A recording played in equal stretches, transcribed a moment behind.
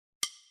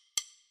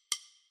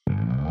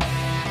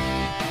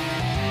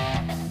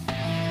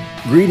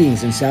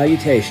Greetings and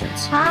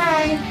salutations.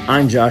 Hi.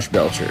 I'm Josh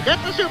Belcher. Get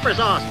the super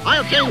sauce.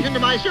 I'll change into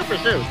my super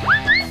suit.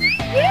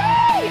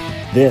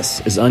 Yay!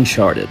 This is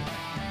Uncharted.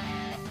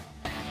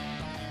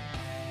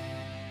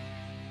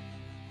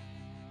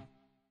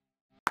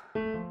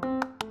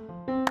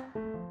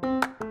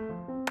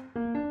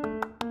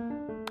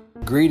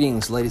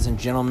 Greetings, ladies and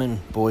gentlemen,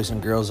 boys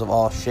and girls of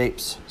all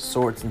shapes,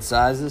 sorts, and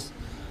sizes.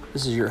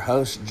 This is your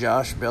host,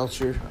 Josh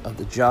Belcher, of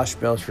the Josh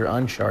Belcher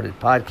Uncharted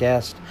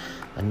podcast.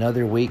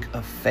 Another week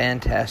of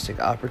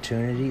fantastic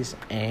opportunities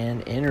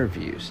and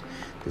interviews.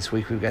 This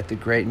week we've got the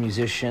great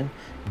musician,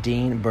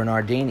 Dean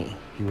Bernardini.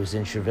 He was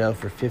in Chevelle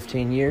for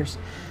 15 years,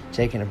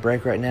 taking a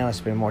break right now to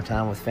spend more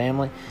time with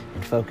family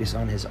and focus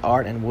on his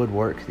art and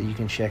woodwork that you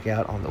can check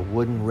out on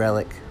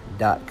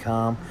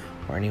thewoodenrelic.com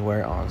or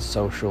anywhere on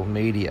social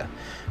media.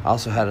 I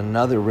also had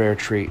another rare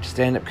treat,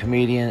 stand-up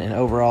comedian and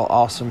overall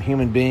awesome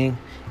human being,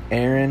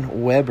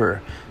 Aaron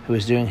Weber, who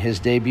is doing his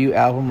debut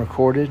album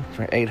recorded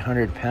for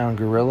 800 Pound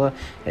Gorilla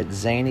at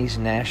Zany's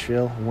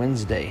Nashville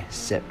Wednesday,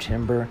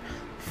 September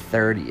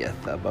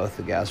 30th. Both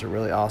the guys are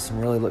really awesome.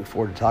 Really look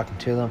forward to talking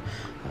to them.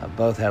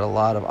 Both had a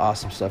lot of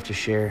awesome stuff to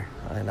share,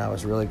 and I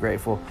was really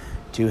grateful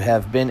to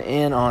have been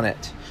in on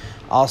it.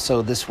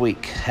 Also this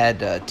week,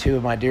 had two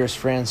of my dearest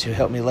friends who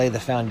helped me lay the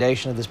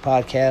foundation of this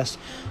podcast,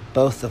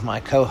 both of my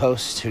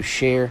co-hosts who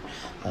share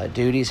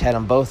duties, had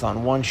them both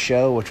on one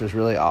show, which was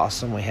really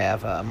awesome. We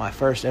have my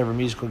first ever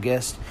musical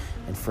guest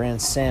and friend,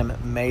 Sam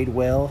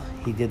Madewell.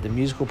 He did the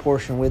musical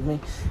portion with me.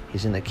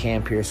 He's in the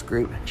Cam Pierce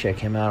group. Check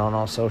him out on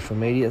all social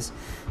medias.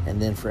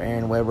 And then for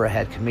Aaron Weber, I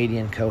had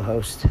comedian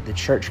co-host, the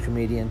church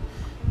comedian,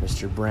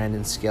 Mr.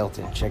 Brandon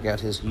Skelton. Check out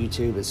his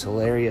YouTube. It's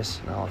hilarious,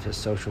 and all of his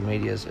social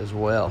medias as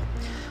well.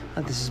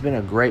 This has been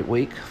a great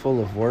week, full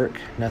of work.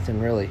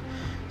 Nothing really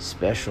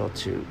special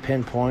to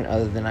pinpoint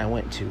other than I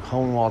went to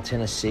Honewall,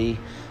 Tennessee,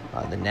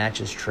 the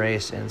Natchez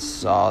Trace, and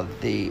saw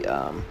the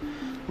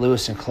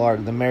Lewis and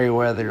Clark, the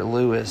Meriwether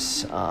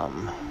Lewis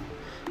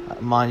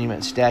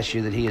monument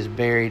statue that he is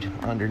buried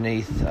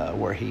underneath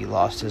where he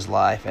lost his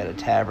life at a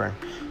tavern,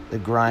 the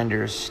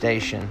Grinders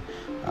Station,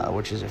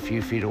 which is a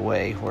few feet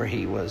away where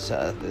he was.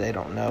 They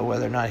don't know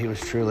whether or not he was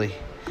truly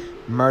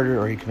murdered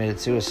or he committed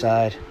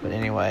suicide, but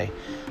anyway,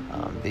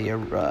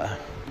 the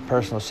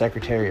personal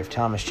secretary of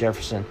Thomas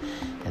Jefferson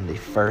and the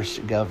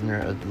first governor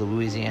of the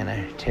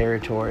Louisiana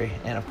Territory,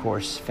 and of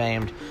course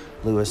famed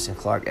Lewis and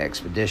Clark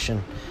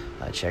expedition.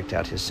 I checked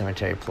out his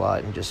cemetery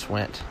plot and just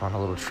went on a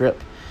little trip.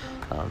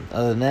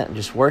 Other than that,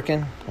 just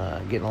working,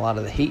 getting a lot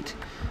of the heat,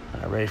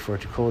 ready for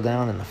it to cool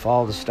down in the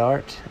fall to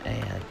start,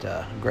 and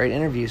great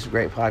interviews,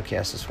 great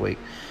podcast this week.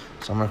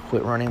 So I'm going to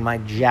quit running my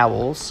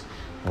jowls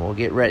and we'll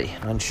get ready.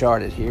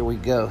 Uncharted, here we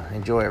go.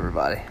 Enjoy,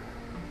 everybody.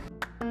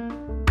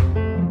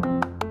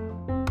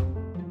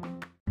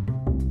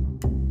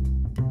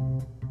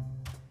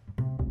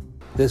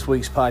 This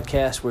week's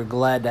podcast, we're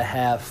glad to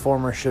have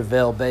former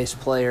Chevelle bass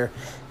player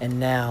and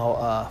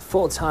now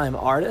full-time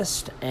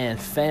artist and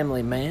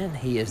family man.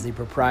 He is the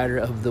proprietor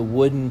of The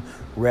Wooden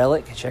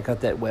Relic. Check out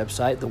that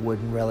website,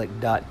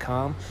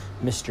 thewoodenrelic.com.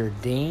 Mr.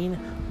 Dean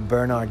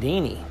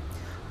Bernardini.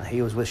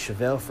 He was with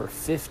Chevelle for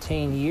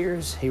 15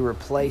 years. He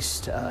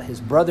replaced his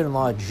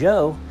brother-in-law,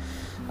 Joe,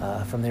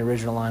 from the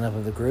original lineup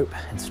of the group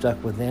and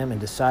stuck with them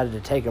and decided to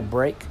take a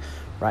break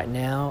right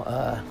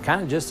now,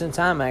 kind of just in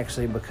time,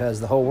 actually,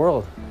 because the whole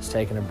world is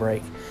taking a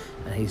break.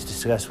 And he's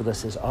discussed with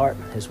us his art,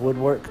 his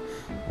woodwork,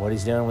 what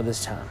he's doing with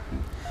his time.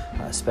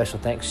 Special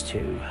thanks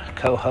to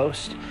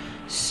co-host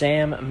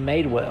Sam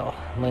Madewell,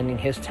 lending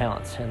his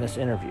talents in this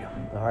interview.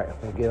 All right,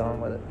 we'll get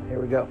on with it.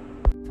 Here we go.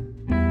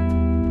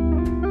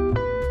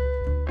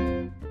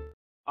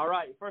 All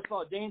right, first of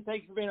all, Dean,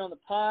 thank you for being on the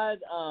pod.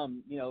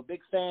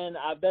 Big fan.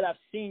 I bet I've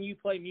seen you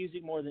play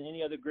music more than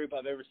any other group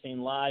I've ever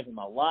seen live in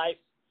my life.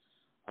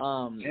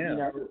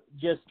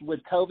 Just with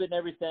COVID and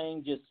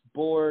everything, just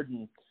bored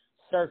and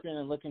surfing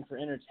and looking for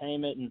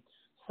entertainment, and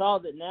saw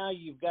that now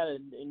you've got a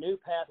new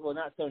path. Well,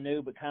 not so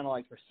new, but kind of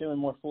like pursuing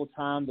more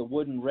full-time, the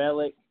Wooden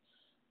Relic.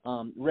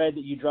 Read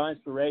that you draw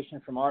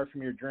inspiration from art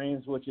from your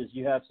dreams, which is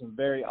you have some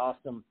very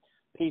awesome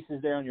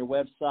pieces there on your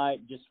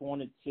website. Just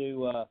wanted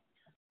to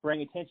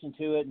bring attention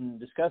to it and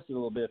discuss it a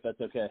little bit, if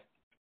that's okay.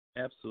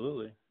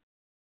 Absolutely.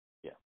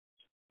 Yeah.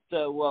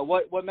 So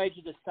what made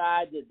you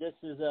decide that this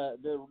is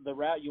the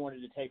route you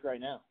wanted to take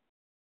right now?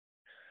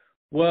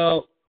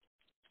 Well,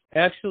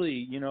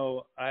 actually,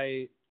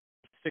 I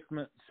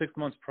 6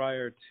 months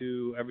prior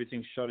to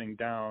everything shutting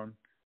down,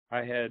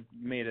 I had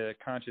made a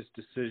conscious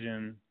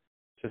decision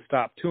to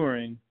stop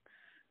touring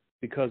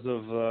because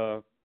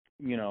of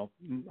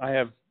I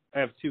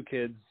have two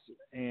kids,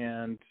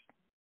 and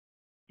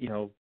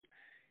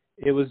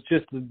it was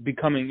just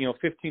becoming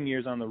 15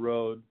 years on the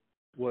road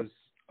was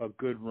a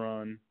good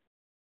run,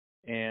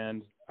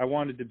 and I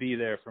wanted to be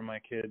there for my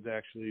kids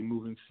actually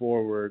moving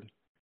forward.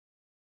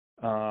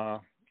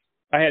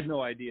 I had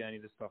no idea any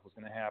of this stuff was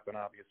going to happen,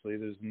 obviously.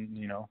 There's,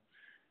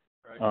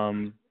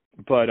 Right.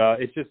 But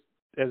it's just,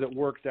 as it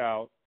worked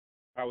out,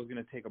 I was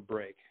going to take a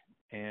break.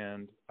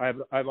 And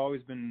I've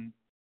always been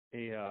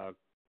an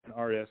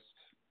artist.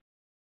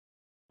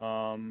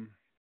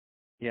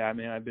 yeah, I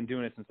mean, I've been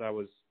doing it since I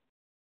was,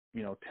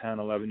 10,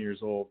 11 years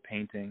old,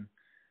 painting.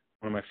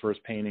 One of my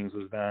first paintings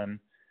was then.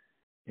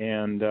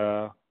 And,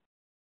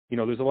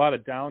 there's a lot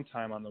of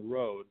downtime on the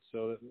road.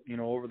 So,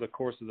 over the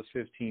course of the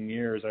 15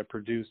 years, I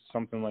produced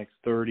something like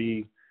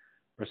 30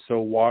 or so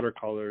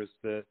watercolors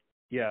that,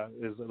 yeah,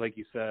 is like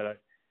you said,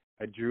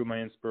 I drew my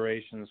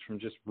inspirations from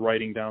just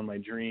writing down my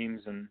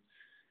dreams. And,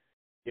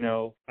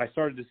 I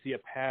started to see a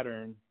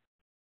pattern.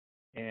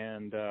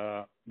 And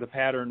the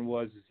pattern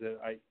was that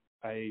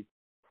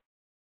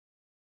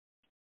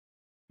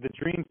the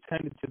dreams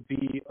tended to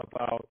be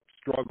about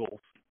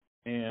struggles,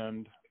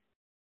 and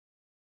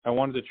I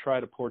wanted to try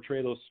to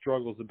portray those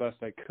struggles the best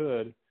I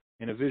could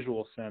in a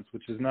visual sense,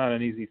 which is not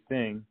an easy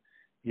thing.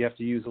 You have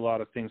to use a lot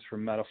of things for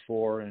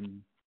metaphor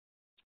and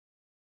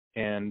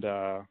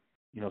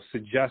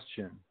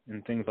suggestion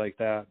and things like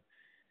that.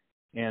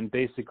 And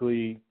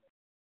basically,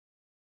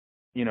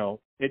 it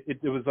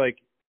was like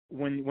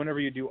whenever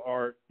you do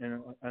art,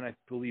 and I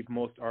believe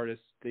most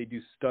artists, they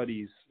do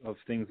studies of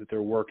things that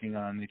they're working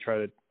on. They try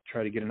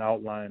to get an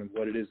outline of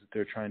what it is that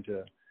they're trying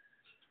to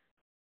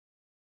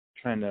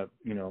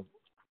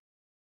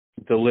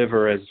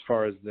deliver as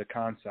far as the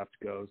concept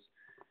goes.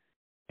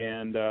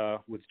 And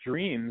with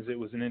dreams, it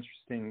was an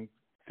interesting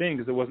thing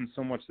because it wasn't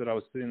so much that I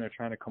was sitting there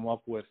trying to come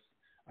up with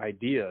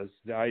ideas.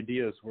 The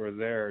ideas were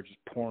there just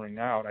pouring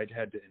out. I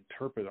had to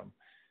interpret them.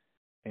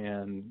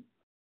 And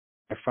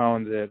I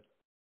found that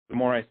the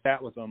more I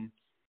sat with them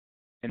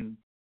and,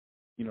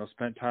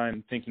 spent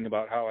time thinking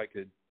about how I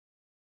could,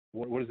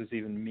 what does this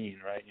even mean,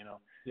 right?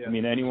 Yeah. I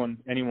mean,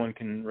 anyone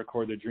can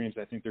record their dreams.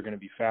 I think they're going to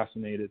be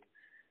fascinated.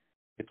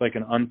 It's like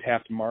an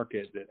untapped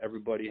market that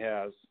everybody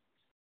has.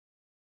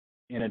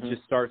 And it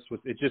just starts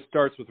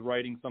with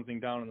writing something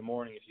down in the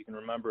morning if you can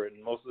remember it.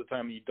 And most of the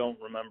time you don't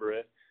remember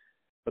it.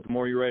 But the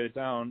more you write it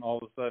down, all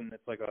of a sudden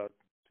it's like a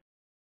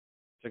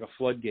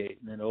floodgate,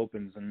 and it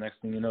opens, and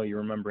next thing you know, you're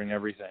remembering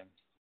everything.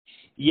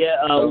 Yeah,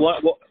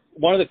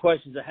 one of the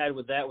questions I had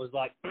with that was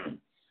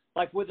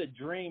like with a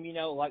dream,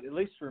 like at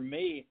least for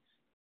me,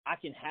 I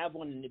can have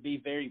one and it be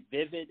very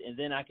vivid, and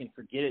then I can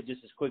forget it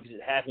just as quick as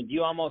it happened. Do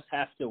you almost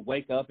have to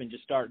wake up and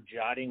just start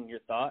jotting your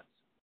thoughts?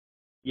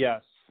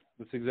 Yes,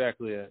 that's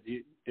exactly it.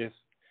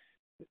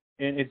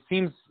 And it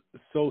seems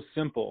so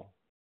simple,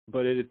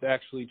 but it's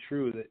actually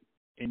true that,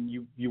 and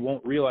you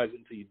won't realize it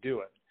until you do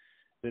it.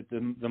 That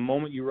the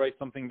moment you write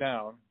something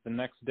down, the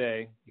next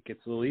day it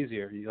gets a little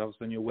easier. All of a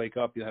sudden you'll wake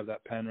up, you'll have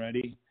that pen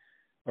ready,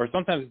 or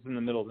sometimes it's in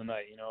the middle of the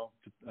night.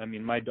 I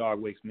mean, my dog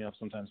wakes me up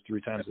sometimes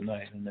 3 times a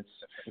night, and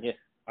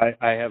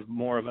I have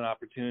more of an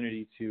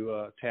opportunity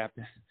to tap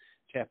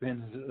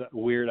into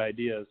weird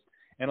ideas,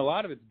 and a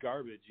lot of it's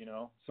garbage.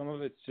 Some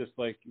of it's just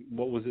like,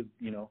 what was it?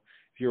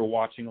 If you're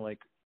watching like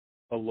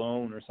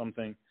Alone or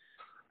something,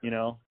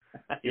 all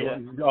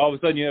of a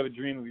sudden you have a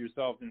dream of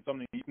yourself in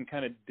something you can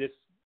kind of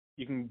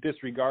you can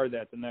disregard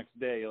that the next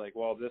day. Like,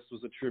 well, this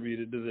was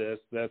attributed to this,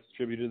 that's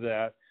attributed to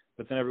that.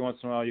 But then every once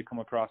in a while you come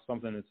across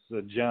something that's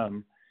a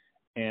gem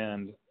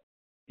and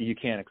you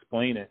can't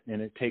explain it, and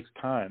it takes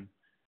time.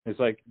 It's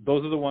like,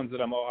 those are the ones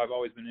that I've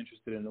always been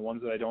interested in, the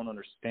ones that I don't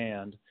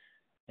understand.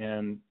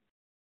 And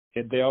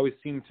they always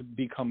seem to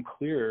become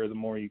clearer the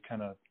more you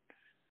kind of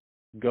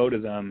go to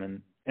them.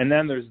 And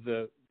then there's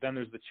the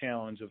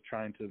challenge of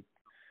trying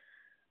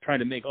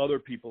to make other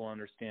people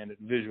understand it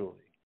visually.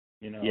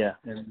 Yeah.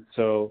 And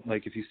so,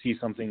 like, if you see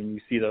something and you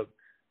see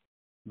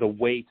the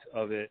weight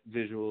of it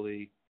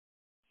visually,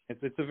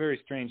 it's a very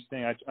strange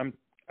thing. I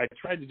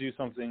tried to do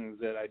something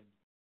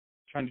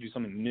trying to do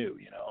something new,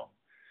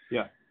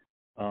 Yeah.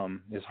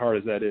 As hard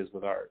as that is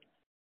with art.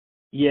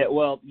 Yeah,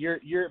 well,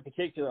 your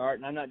particular art,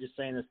 and I'm not just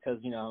saying this because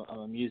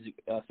I'm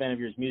a fan of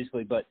yours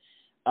musically, but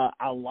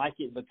I like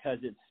it because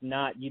it's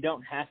not, you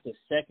don't have to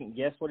second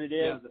guess what it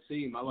is. Yeah, the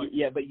theme, I like.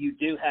 Yeah, but you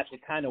do have to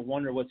kind of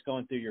wonder what's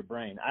going through your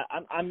brain.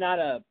 I'm not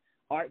a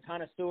art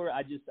connoisseur.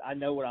 I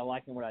know what I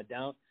like and what I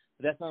don't.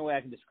 But that's the only way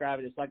I can describe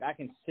it. It's like I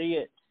can see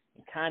it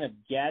and kind of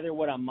gather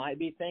what I might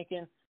be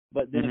thinking,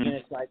 but then again,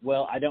 it's like,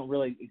 well, I don't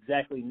really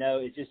exactly know.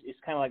 It's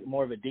kind of like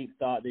more of a deep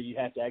thought that you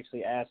have to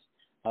actually ask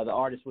the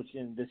artist, which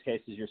in this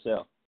case is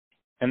yourself.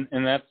 And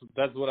that's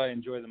what I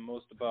enjoy the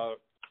most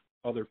about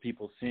other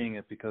people seeing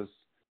it, because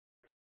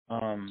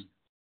I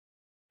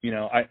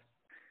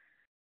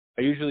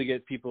usually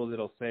get people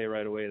that'll say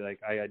right away, like,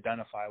 I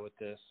identify with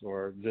this,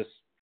 or this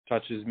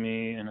touches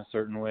me in a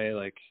certain way,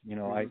 like,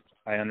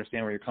 I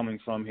understand where you're coming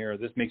from here,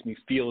 this makes me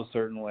feel a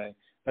certain way.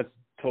 That's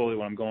totally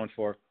what I'm going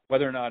for.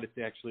 Whether or not it's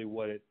actually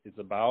what it is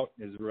about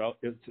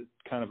it's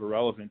kind of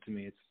irrelevant to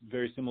me. It's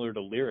very similar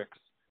to lyrics,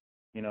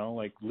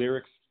 like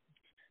lyrics.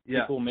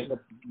 Yeah.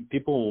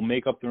 People will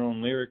make up their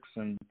own lyrics,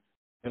 and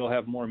it'll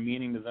have more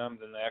meaning to them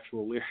than the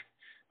actual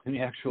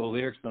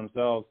lyrics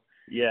themselves.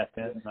 Yeah.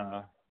 And,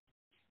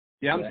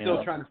 I'm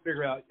still trying to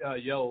figure out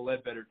Yellow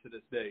Ledbetter to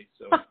this day.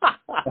 So,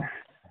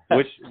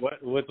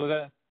 what was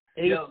that?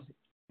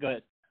 Go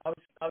ahead. I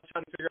was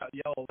trying to figure out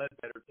Yellow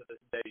Ledbetter to this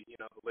day.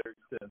 The lyrics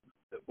to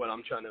what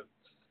I'm trying to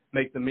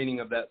make the meaning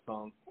of that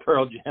song.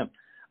 Pearl Jam.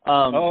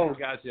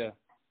 Gotcha.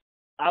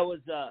 I was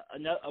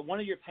one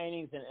of your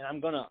paintings, and I'm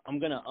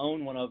gonna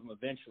own one of them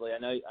eventually.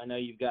 I know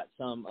you've got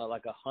some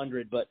like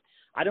 100, but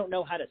I don't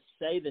know how to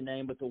say the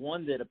name. But the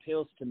one that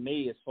appeals to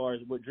me, as far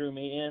as what drew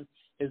me in,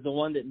 is the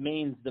one that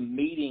means the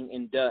meeting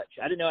in Dutch.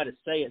 I didn't know how to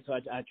say it, so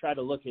I tried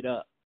to look it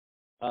up.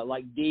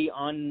 Like die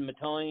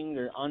Ontmoeting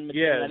or Ontmoeting.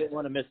 Yeah. I didn't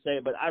want to missay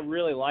it, but I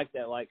really like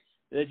that. Like,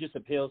 it just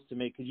appeals to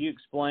me. Could you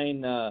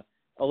explain a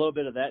little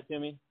bit of that to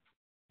me?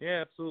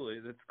 Yeah,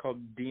 absolutely. It's called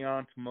Die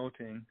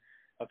Ontmoeting.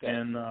 Okay.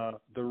 And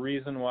the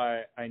reason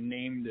why I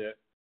named it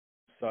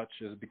such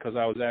is because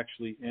I was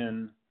actually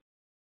in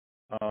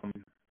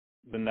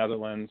the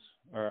Netherlands,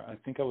 or I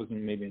think I was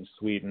maybe in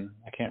Sweden.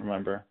 I can't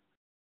remember.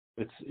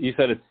 You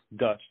said it's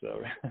Dutch, though,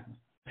 right?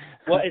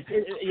 Well,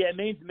 it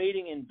means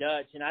meeting in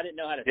Dutch, and I didn't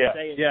know how to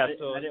say it. Yeah,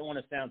 I didn't want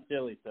to sound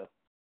silly, so.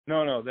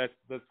 No, that's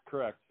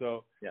correct.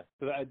 So yeah,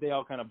 so they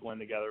all kind of blend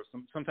together.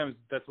 Sometimes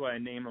that's why I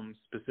name them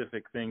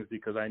specific things,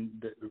 because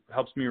it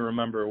helps me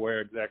remember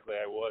where exactly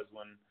I was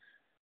when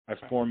I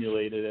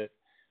formulated it.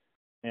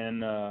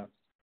 And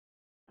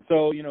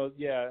so,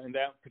 in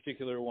that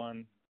particular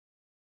one,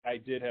 I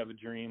did have a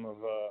dream of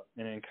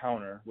an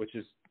encounter, which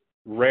is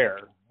rare.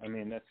 I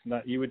mean, that's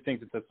not, you would think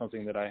that that's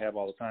something that I have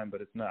all the time,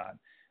 but it's not.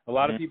 A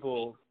lot of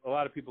people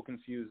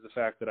confuse the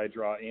fact that I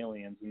draw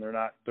aliens, and they're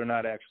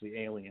not actually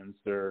aliens.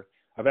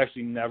 I've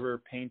actually never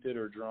painted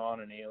or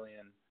drawn an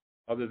alien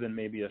other than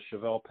maybe a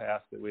Chevelle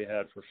pass that we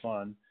had for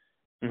fun.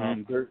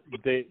 Mm-hmm.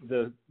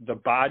 The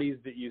bodies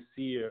that you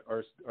see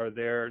are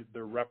there.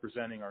 They're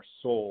representing our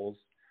souls.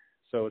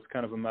 So it's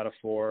kind of a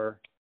metaphor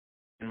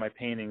in my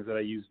paintings that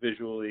I use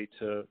visually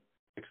to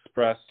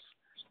express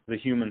the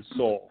human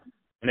soul.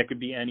 And it could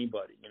be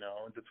anybody,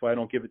 That's why I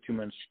don't give it too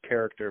much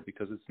character,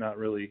 because it's not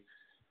really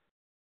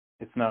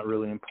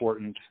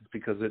important,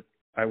 because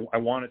I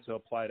want it to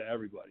apply to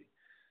everybody.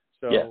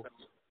 So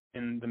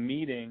in the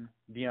meeting,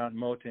 Die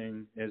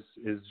Ontmoeting is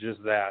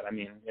just that. I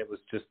mean, it was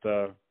just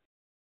a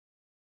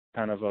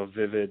kind of a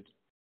vivid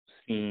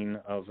scene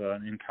of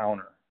an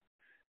encounter.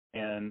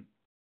 And,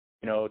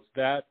 it's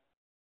that,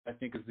 I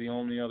think, is the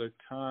only other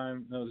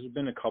time. No, there's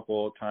been a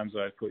couple of times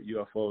that I put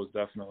UFOs,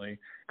 definitely.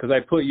 Because I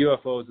put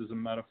UFOs as a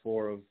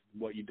metaphor of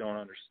what you don't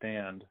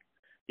understand.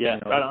 Yeah,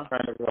 right on. It's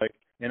kind of like,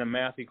 in a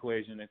math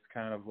equation, it's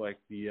kind of like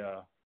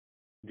the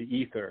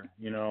ether,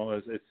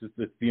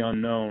 it's the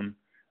unknown,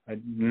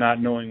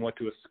 not knowing what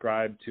to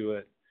ascribe to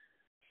it.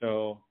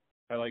 So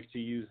I like to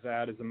use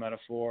that as a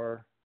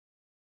metaphor,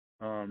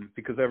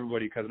 because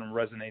everybody kind of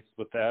resonates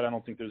with that. I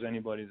don't think there's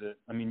anybody that,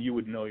 I mean, you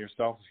would know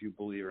yourself if you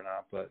believe or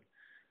not, but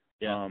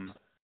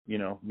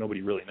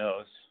nobody really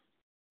knows.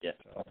 Yeah.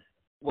 So.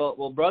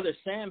 Well, Brother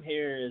Sam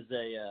here is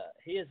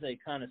a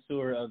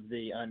connoisseur of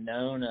the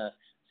unknown,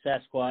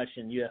 Sasquatch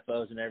and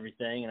UFOs and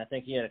everything, and I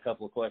think he had a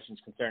couple of questions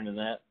concerning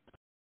that.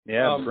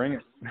 Yeah, bring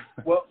it.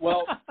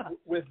 well,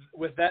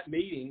 with that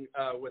meeting,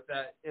 with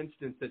that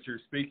instance that you're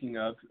speaking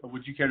of,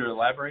 would you care to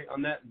elaborate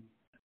on that?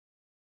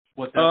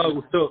 What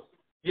that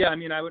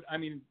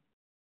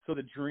so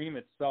the dream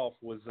itself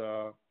was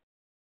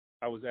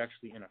I was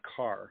actually in a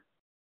car.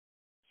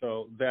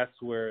 So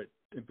that's where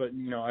but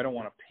I don't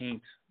want to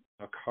paint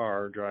a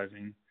car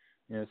driving.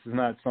 This is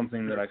not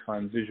something that I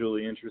find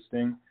visually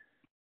interesting.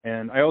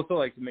 And I also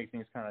like to make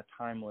things kind of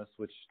timeless,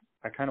 which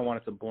I kind of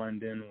want it to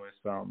blend in with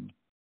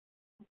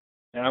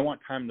and I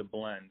want time to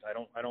blend. I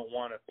don't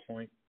want to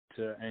point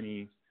to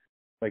any,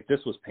 like, this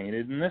was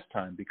painted in this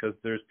time because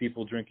there's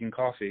people drinking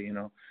coffee,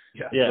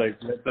 Yeah. Like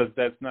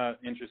that's not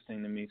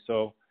interesting to me.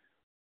 So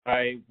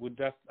I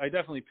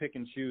definitely pick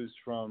and choose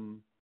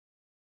from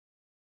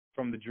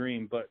the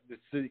dream, but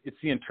it's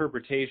the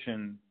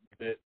interpretation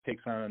that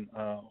takes on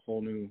a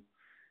whole new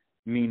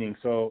meaning.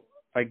 So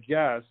I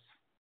guess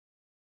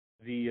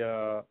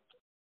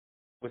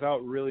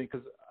without really,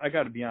 because I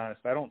got to be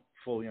honest, I don't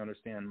fully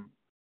understand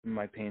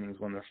my paintings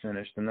when they're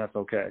finished, and that's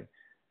okay.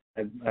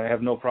 I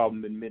have no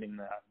problem admitting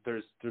that.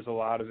 There's a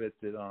lot of it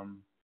that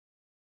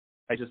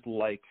I just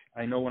like.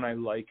 I know when I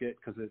like it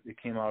because it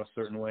came out a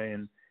certain way,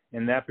 and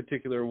in that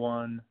particular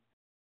one,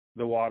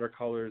 the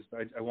watercolors,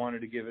 I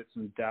wanted to give it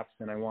some depth,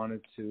 and I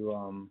wanted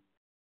to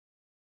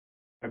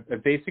I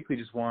basically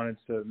just wanted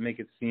to make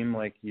it seem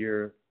like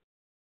you're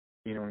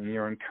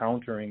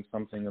encountering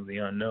something of the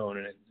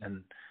unknown,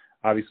 and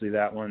obviously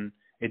that one,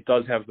 it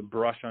does have the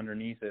brush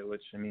underneath it,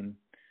 which, I mean,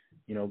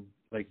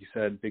 like you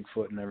said,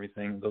 Bigfoot and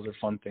everything, those are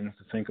fun things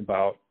to think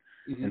about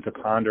and to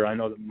ponder. I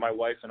know that my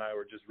wife and I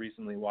were just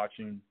recently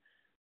watching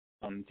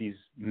these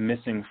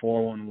missing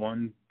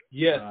 411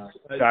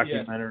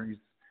 documentaries.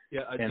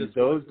 Yeah, and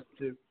those,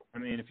 I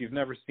mean, if you've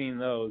never seen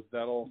those,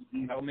 that'll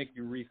make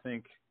you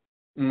rethink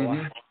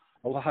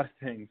a lot of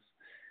things.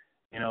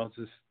 It's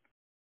just,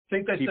 I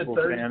think they said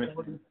 30.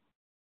 40,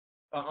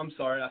 I'm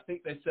sorry. I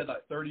think they said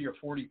like 30 or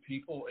 40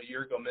 people a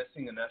year go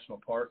missing in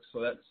national parks. So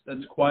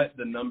that's quite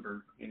the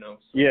number, So.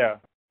 Yeah,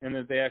 and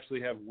that they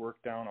actually have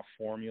worked down a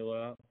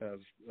formula of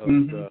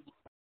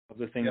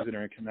the things that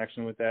are in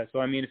connection with that. So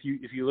I mean, if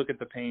you look at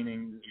the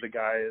painting, the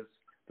guy is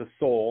the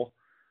soul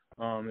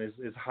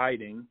is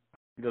hiding.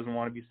 He doesn't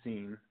want to be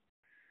seen.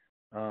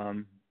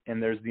 And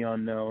there's the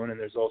unknown, and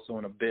there's also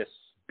an abyss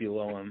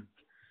below him.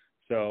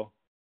 So,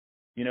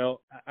 you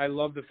know, I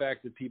love the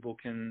fact that people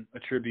can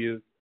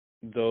attribute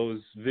those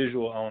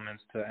visual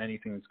elements to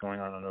anything that's going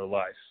on in their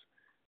life.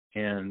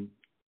 And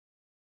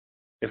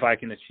if I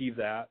can achieve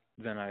that,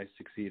 then I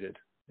succeeded.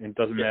 And it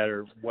doesn't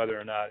matter whether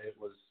or not it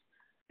was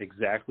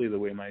exactly the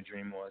way my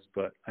dream was,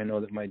 but I know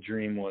that my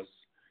dream was,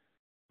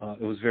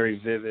 it was very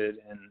vivid,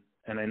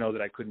 and I know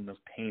that I couldn't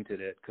have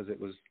painted it because it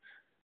was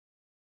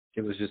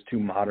just too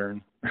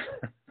modern.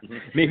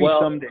 Maybe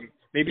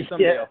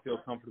someday I'll feel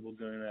comfortable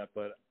doing that,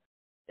 but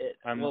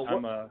I'm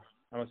a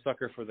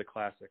sucker for the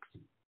classics.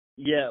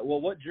 Yeah,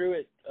 well, what drew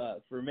it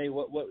for me,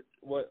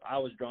 what I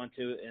was drawn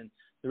to, and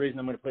the reason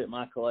I'm going to put it in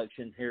my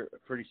collection here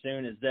pretty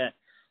soon is that,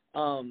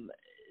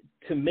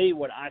 to me,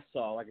 what I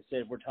saw, like I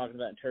said, we're talking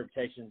about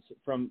interpretations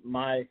from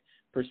my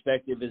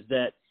perspective, is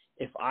that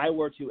if I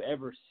were to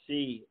ever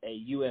see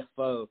a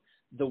UFO,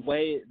 the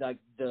way, like,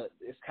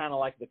 it's kind of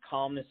like the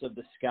calmness of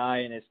the sky,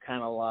 and it's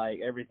kind of like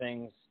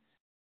everything's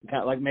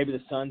kind of like maybe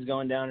the sun's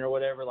going down or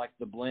whatever, like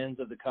the blends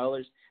of the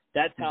colors.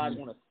 That's how I'd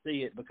want to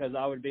see it, because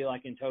I would be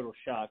like in total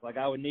shock. Like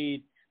I would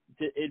need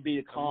it'd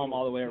be calm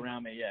all the way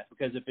around me,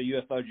 because if a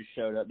UFO just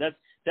showed up,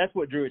 that's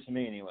what drew it to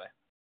me anyway.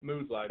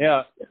 Mood light.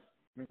 Yeah.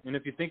 And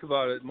if you think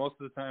about it, most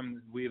of the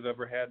time we've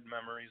ever had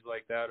memories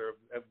like that, or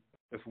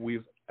if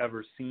we've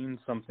ever seen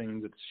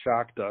something that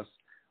shocked us,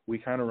 we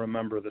kind of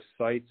remember the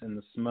sights and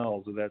the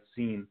smells of that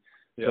scene.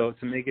 Yeah. So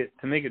to make it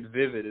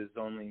vivid is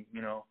only,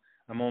 you know,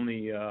 I'm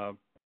only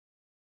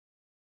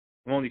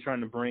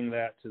trying to bring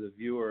that to the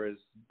viewer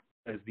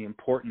as the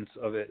importance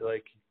of it,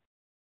 like,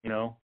 you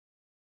know,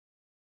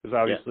 because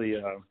obviously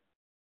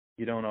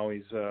you don't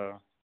always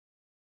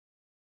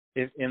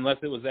unless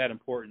it was that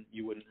important,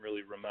 you wouldn't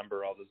really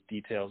remember all those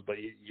details, but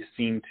you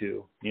seem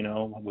to, you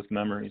know, with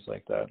memories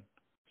like that.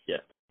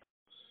 Yeah.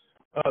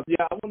 I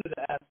wanted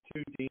to ask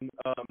too, Dean,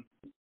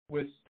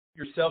 with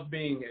yourself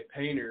being a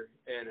painter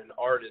and an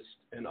artist,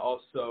 and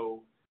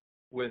also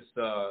with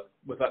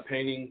that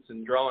paintings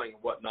and drawing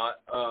and whatnot,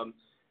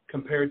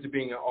 compared to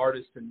being an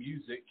artist in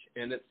music,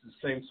 and it's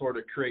the same sort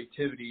of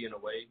creativity in a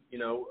way, you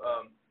know,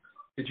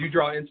 did you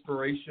draw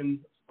inspiration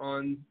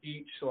on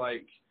each?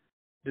 Like,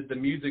 did the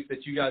music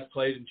that you guys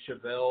played in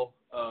Chevelle,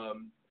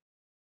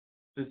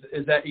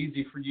 is that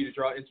easy for you to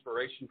draw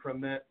inspiration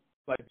from that?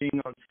 Like being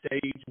on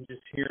stage and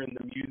just hearing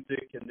the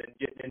music and then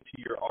getting into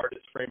your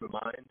artist frame of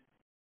mind?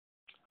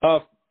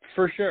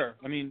 For sure.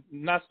 I mean,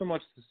 not so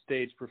much the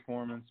stage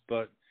performance,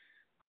 but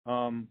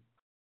the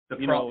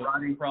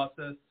writing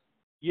process.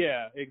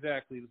 Yeah,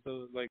 exactly.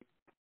 So like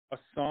a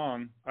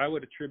song, I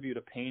would attribute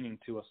a painting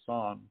to a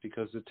song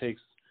because it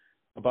takes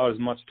about as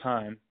much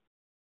time.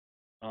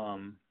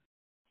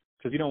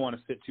 Because you don't want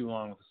to sit too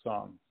long with a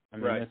song. I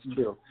mean, That's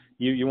true.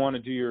 You want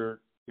to do your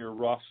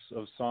roughs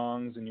of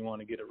songs, and you want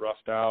to get it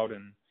roughed out,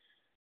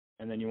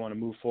 and then you want to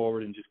move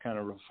forward and just kind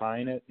of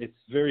refine it. It's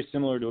very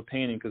similar to a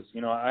painting because,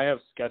 you know, I have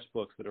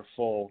sketchbooks that are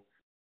full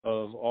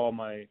of all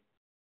my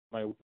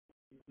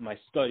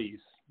studies,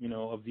 you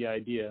know, of the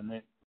idea, and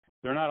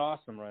they're not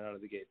awesome right out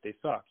of the gate. They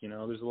suck, you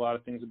know. There's a lot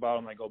of things about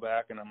them I go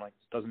back and I'm like,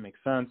 this doesn't make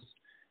sense.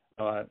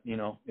 You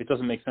know, it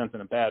doesn't make sense in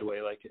a bad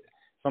way. Like,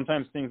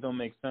 sometimes things don't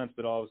make sense,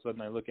 but all of a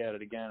sudden I look at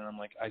it again and I'm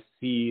like, I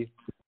see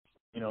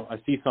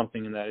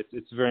something in that.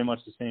 It's very much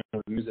the same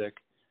with music.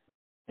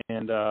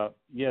 And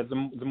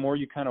the more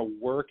you kind of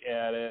work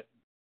at it,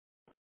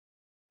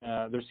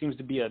 there seems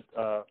to be a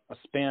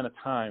span of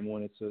time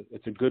when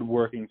it's a good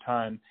working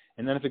time,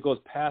 and then if it goes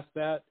past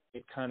that,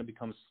 it kind of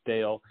becomes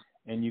stale,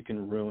 and you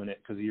can ruin it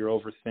because you're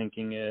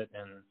overthinking it,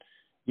 and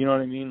you know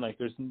what I mean. Like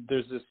there's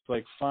this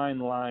like fine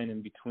line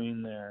in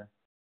between there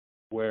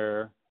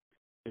where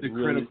the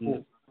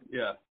critical,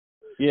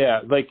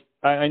 like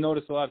I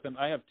notice a lot of them.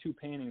 I have 2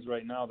 paintings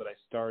right now that I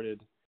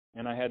started,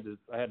 and I had to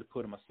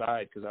put them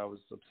aside because I was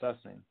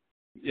obsessing.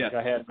 Yeah, like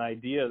I had an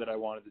idea that I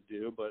wanted to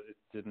do, but it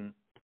didn't.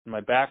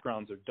 My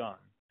backgrounds are done.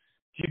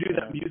 Do you do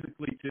that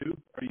musically too?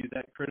 Are you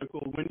that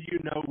critical? When do you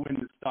know when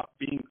to stop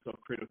being so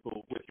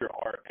critical with your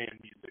art and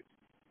music?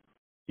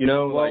 You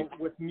know, well,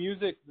 with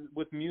music,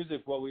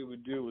 what we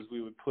would do is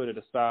we would put it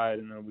aside,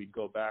 and then we'd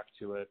go back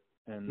to it,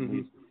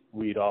 and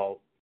we'd all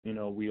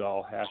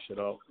hash it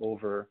up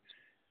over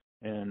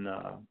and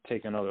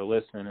take another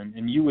listen,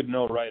 and you would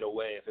know right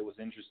away if it was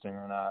interesting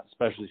or not,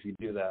 especially if you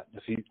do that.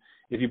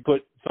 If you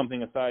put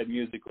something aside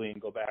musically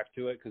and go back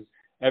to it, because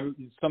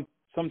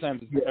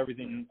sometimes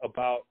everything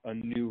about a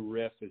new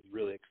riff is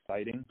really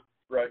exciting.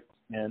 Right.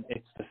 And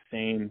it's the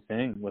same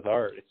thing with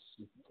art.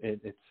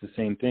 It's the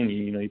same thing.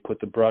 You know, you put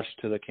the brush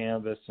to the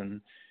canvas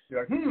and you're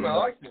like, I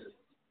like this.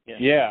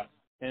 Yeah.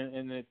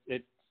 And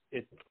it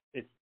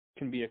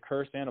can be a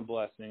curse and a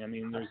blessing. I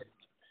mean, there's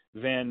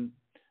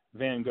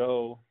Van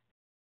Gogh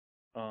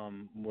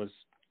was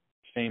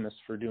famous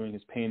for doing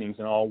his paintings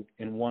and all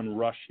in one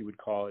rush, he would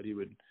call it. He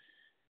would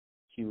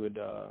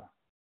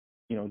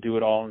do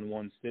it all in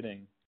one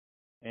sitting.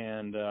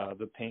 And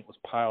the paint was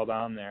piled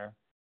on there.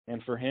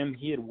 And for him,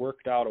 he had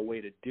worked out a way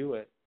to do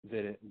it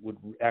that it would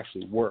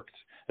actually worked,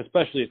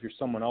 especially if you're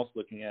someone else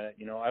looking at it.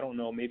 You know, I don't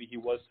know, maybe he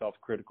was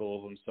self-critical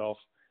of himself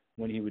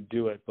when he would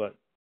do it, but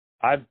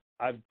I've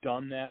I've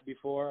done that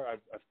before.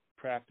 I've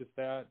practiced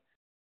that,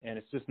 and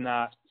it's just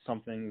not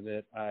something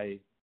that I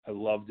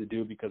love to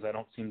do because I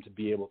don't seem to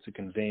be able to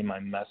convey my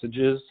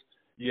messages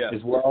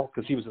as well.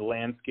 Because he was a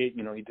landscape,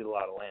 he did a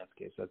lot of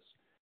landscapes.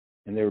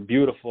 And they were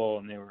beautiful,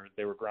 and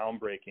they were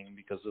groundbreaking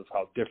because of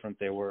how different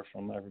they were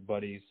from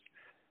everybody's.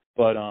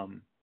 But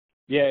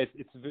yeah,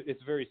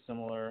 it's very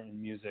similar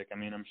in music. I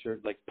mean, I'm sure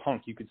like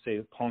punk, you could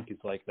say punk is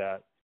like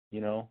that.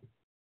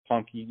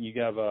 Punk, you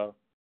have a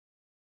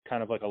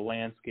kind of like a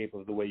landscape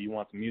of the way you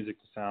want the music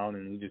to sound,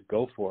 and you just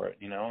go for it,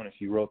 And if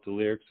you wrote the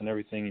lyrics and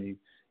everything, and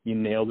you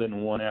nailed it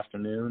in one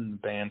afternoon, and the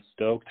band's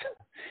stoked,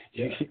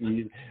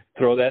 you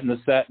throw that in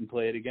the set and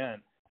play it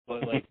again.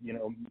 But like,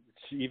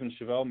 even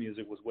Chevelle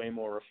music was way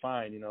more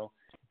refined.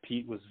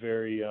 Pete was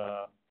very,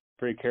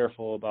 very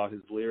careful about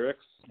his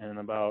lyrics and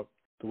about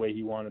the way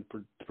he wanted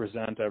to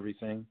present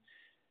everything.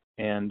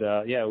 And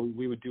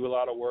we would do a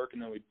lot of work,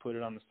 and then we'd put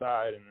it on the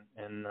side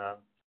and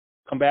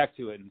come back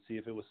to it and see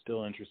if it was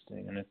still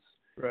interesting. And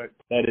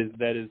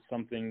that is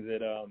something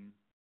that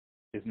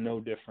is no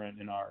different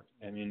in art.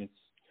 I mean,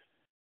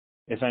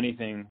 if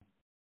anything,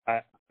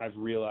 I've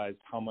realized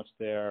how much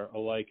they're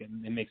alike,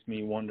 and it makes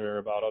me wonder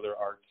about other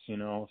arts,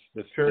 if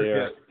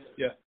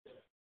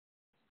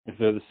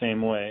they're the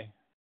same way.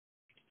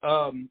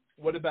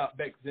 What about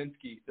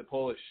Beksinski, the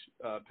Polish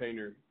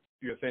painter?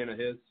 You a fan of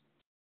his?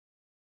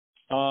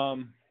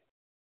 Honestly,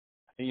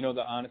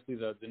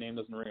 the name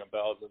doesn't ring a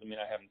bell. It doesn't mean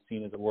I haven't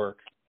seen his work.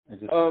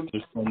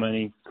 There's so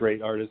many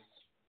great artists.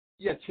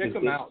 Yeah, check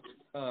him out.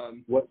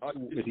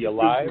 Is he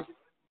alive?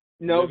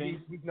 No,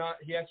 he's not.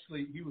 He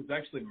was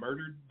actually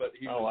murdered, but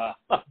he was.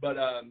 Wow. But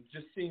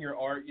just seeing your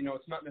art,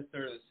 it's not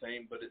necessarily the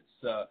same, but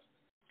it's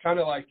kind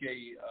of like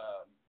a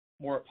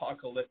more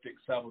apocalyptic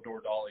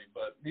Salvador Dali.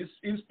 But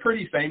he was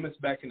pretty famous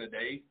back in the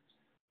day.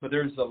 But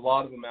there's a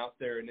lot of them out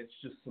there, and it's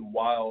just some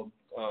wild,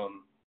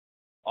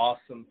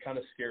 awesome, kind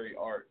of scary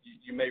art.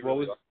 You may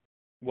really.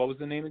 What was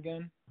the name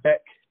again?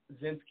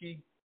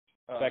 Beksinski.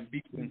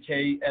 Beksinski.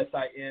 Kinski.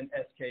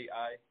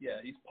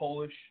 Yeah, he's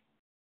Polish.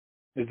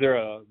 Is there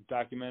a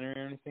documentary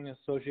or anything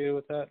associated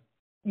with that?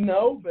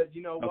 No, but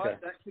you know what? Okay.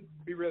 That could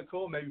be really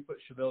cool. Maybe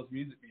put Chevelle's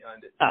music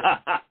behind it.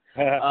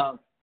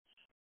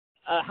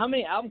 How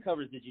many album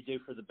covers did you do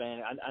for the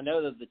band? I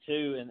know of the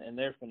two, and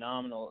they're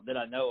phenomenal that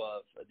I know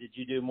of. Did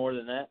you do more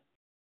than that?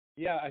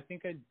 Yeah, I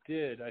think I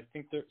did. I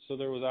think there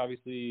was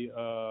obviously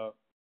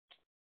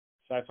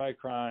Sci-Fi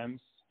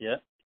Crimes. Yeah.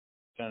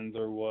 Then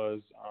there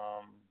was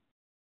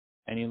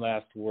Any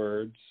Last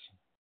Words.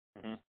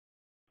 Mm-hmm.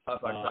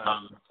 Sci-Fi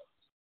Crimes.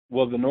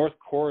 Well, the North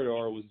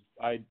Corridor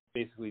I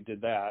basically did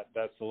that.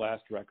 That's the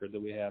last record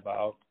that we have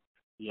out.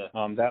 Yeah.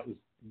 That was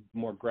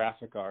more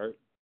graphic art.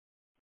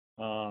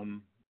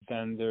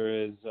 Then there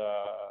is,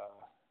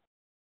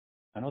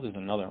 I know there's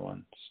another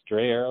one,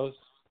 Stray Arrows.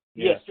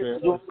 Yeah, Stray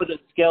Arrows. With a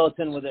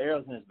skeleton with the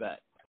arrows in his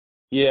back.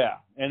 Yeah,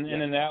 and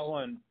in that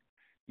one,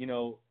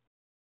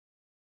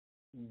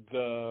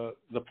 the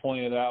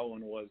point of that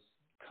one was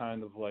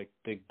kind of like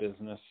big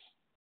business.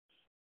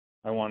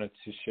 I wanted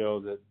to show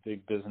that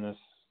big business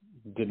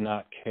did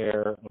not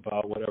care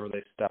about whatever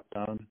they stepped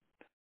on,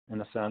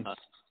 in a sense.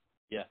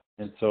 Yeah.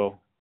 And so,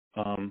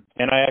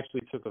 and I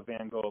actually took a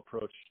Van Gogh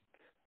approach.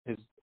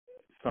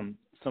 Some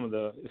of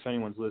the, if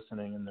anyone's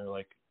listening and they're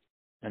like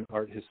an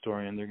art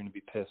historian, they're going to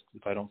be pissed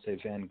if I don't say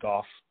Van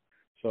Gogh.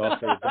 So I'll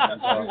say Van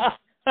Gogh.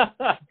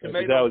 That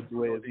was the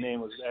way his name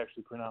was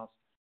actually pronounced.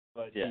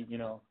 But yeah.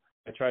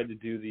 I tried to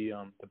do the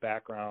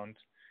background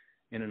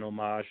in an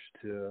homage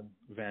to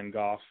Van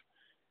Gogh,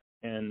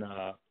 and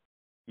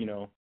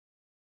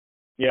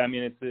yeah, I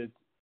mean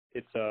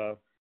it's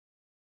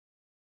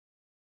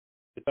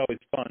always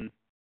fun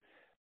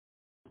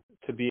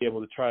to be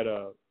able to try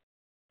to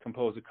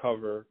compose a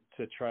cover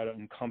to try to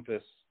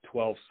encompass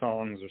 12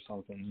 songs or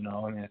something.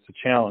 I mean it's a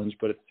challenge,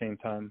 but at the same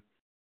time,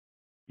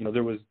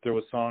 there was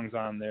songs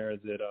on there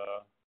that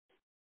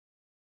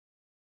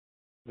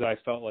I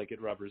felt like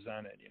it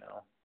represented.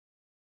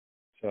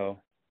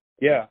 So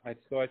yeah, I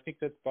think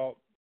that's about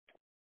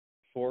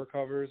 4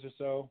 covers or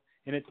so,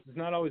 and it's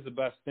not always the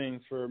best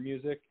thing for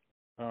music.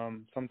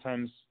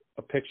 Sometimes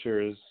a picture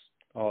is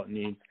all it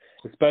needs,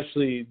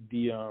 especially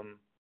the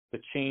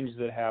change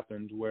that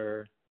happened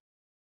where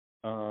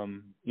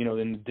in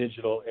the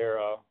digital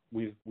era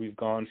we've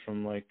gone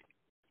from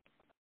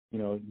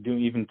doing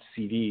even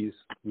CDs,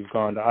 we've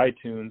gone to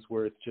iTunes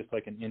where it's just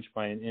like an inch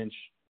by an inch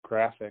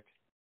graphic.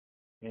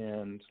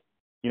 And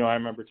I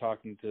remember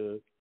talking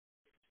to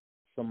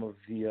some of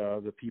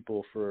the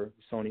people for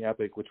Sony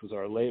Epic, which was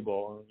our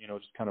label,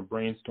 just kind of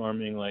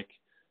brainstorming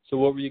so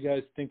what were you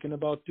guys thinking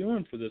about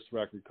doing for this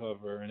record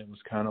cover? And it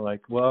was kind of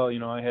like, well,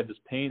 I had this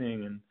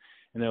painting, and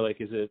they're like,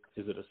 is it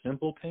a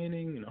simple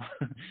painting?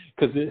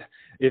 Because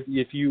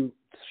if you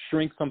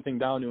shrink something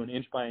down to an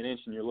inch by an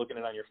inch and you're looking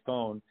at it on your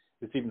phone,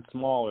 it's even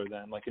smaller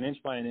than, like, an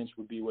inch by an inch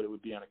would be what it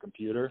would be on a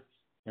computer,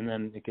 and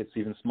then it gets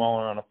even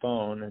smaller on a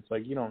phone. It's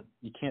like you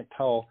can't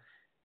tell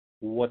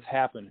what's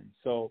happening.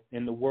 So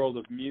in the world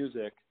of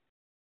music,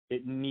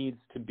 it needs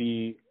to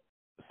be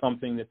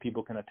something that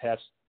people can attach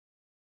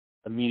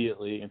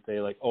immediately and say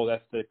like, oh,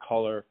 that's the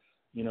color,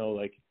 you know,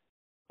 like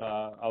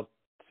I'll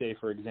say,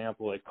 for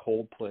example, like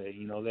Coldplay,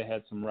 you know, they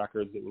had some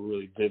records that were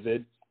really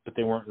vivid, but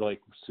they weren't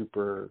like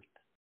super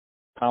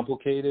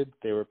complicated.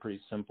 They were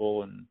pretty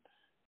simple, and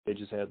they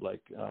just had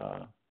like,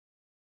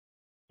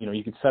 you know,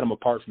 you could set them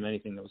apart from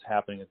anything that was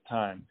happening at the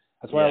time.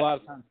 That's why a lot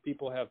of times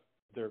people have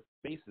their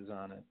faces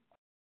on it.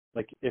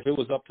 Like if it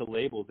was up to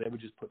labels, they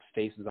would just put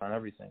faces on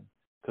everything,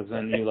 because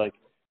then you like,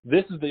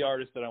 this is the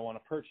artist that I want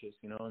to purchase,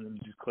 you know, and then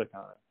you just click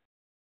on it.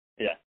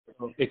 Yeah.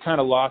 So it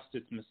kind of lost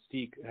its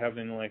mystique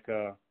having like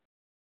a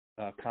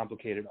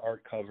complicated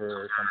art cover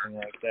or something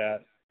like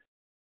that,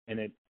 and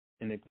it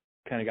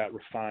kind of got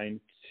refined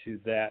to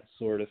that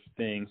sort of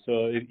thing.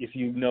 So if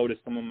you notice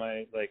some of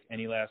my like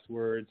Any Last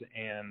Words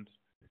and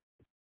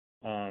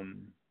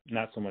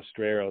not so much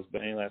Stray Arrows,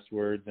 but Any Last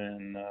Words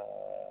and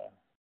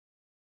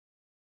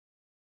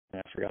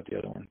I forgot the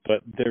other one,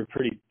 but they're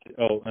pretty.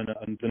 Oh, and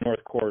the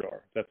North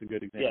Corridor. That's a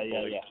good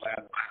example.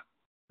 Yeah.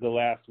 The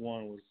last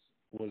one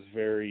was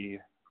very,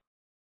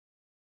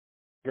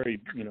 very,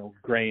 you know,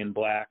 gray and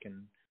black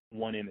and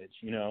one image,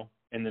 you know,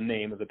 and the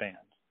name of the band.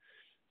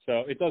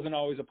 So it doesn't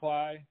always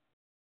apply,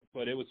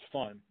 but it was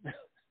fun.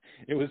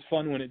 It was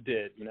fun when it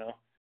did, you know.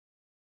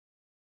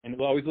 And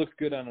it always looks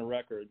good on a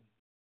record,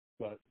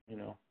 but you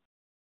know.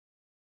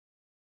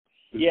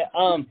 Yeah.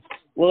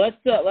 Well,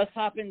 let's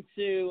hop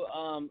into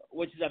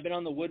which is, I've been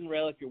on the Wooden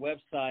Relic, your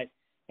website,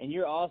 and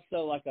you're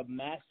also like a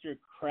master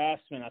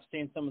craftsman. I've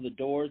seen some of the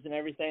doors and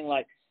everything.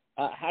 Like,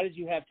 how did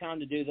you have time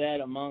to do that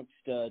amongst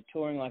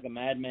touring like a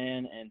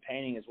madman and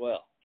painting as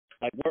well?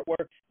 Like,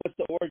 what's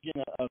the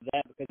origin of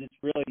that? Because it's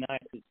really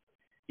nice.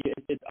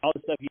 It's all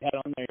the stuff you had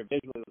on there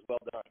visually was well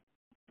done.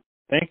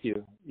 Thank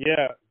you.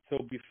 Yeah. So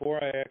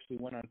before I actually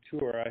went on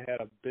tour, I had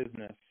a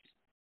business.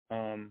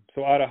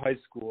 So out of high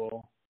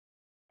school,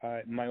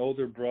 my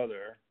older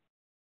brother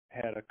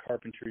had a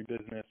carpentry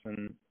business,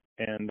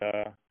 and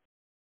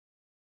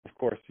of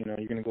course, you know,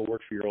 you're going to go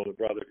work for your older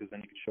brother because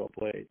then you can show up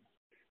late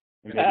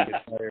and maybe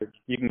get fired.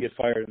 You can get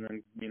fired and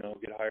then, you know,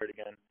 get hired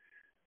again.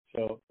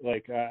 So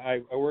like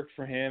I worked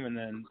for him, and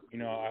then, you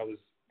know, I was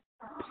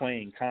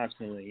playing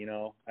constantly. You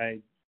know,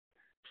 I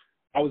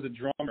was a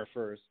drummer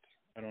first.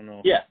 I don't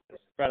know. Yeah.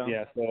 Right on.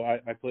 Yeah. So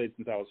I played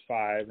since I was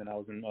 5, and I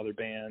was in other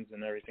bands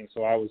and everything.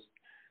 So I was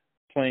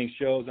playing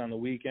shows on the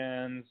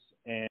weekends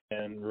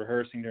and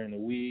rehearsing during the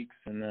weeks,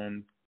 and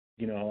then,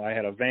 you know, I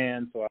had a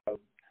van, so I would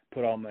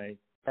put all my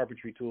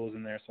carpentry tools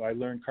in there. So I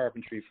learned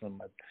carpentry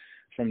from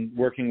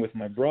working with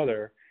my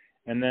brother,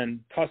 and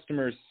then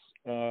customers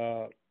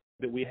that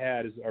we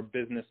had as our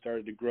business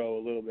started to grow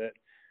a little bit.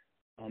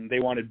 They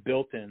wanted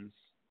built-ins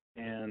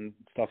and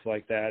stuff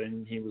like that,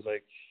 and he was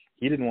like,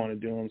 he didn't want to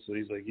do them, so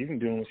he's like, you can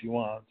do them if you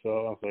want. So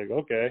I was like,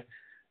 okay.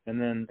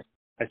 And then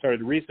I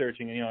started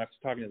researching, and, you know, after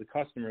talking to the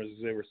customers,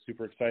 they were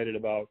super excited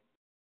about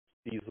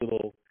these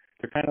little,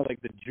 they're kind of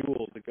like the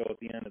jewels that go at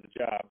the end of the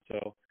job.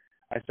 So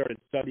I started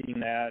studying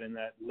that, and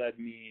that led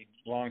me,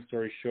 long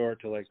story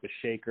short, to like the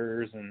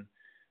Shakers,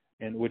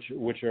 and which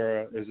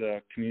is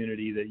a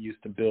community that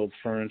used to build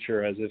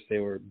furniture as if they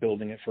were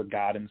building it for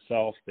God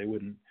himself. They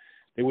wouldn't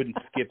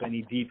skip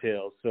any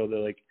details. So they're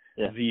like,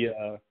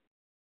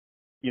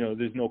 you know,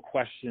 there's no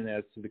question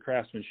as to the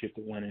craftsmanship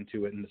that went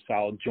into it and the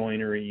solid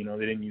joinery. You know,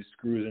 they didn't use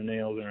screws or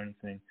nails or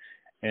anything.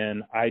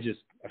 And I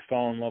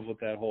fell in love with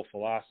that whole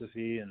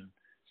philosophy and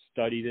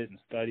studied it,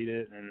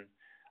 and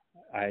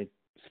I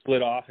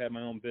split off, had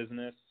my own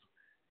business,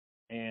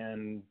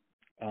 and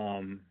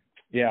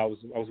I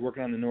was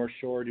working on the North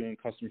Shore doing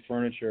custom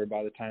furniture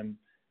by the time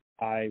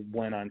I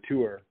went on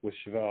tour with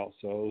Chevelle.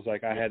 So it was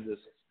like I had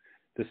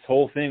this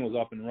whole thing was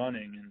up and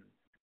running,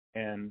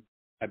 and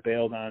I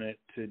bailed on it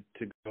to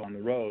go on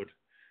the road.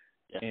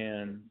 Yeah.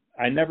 And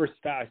I never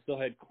stopped. I still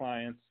had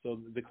clients, so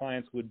the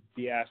clients would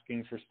be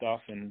asking for stuff,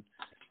 and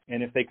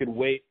if they could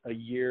wait a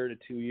year to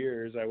 2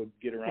 years, I would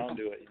get around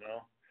to it, you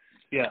know.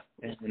 Yeah.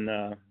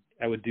 And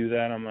I would do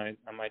that on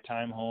my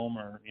time home,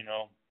 or, you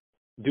know,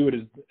 do it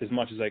as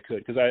much as I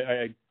could, because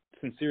I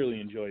sincerely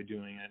enjoy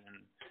doing it,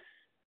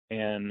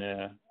 and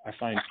I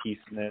find peace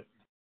in it,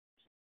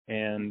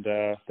 and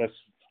that's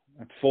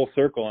full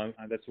circle.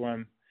 That's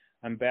where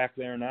I'm back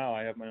there now.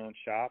 I have my own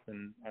shop,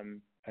 and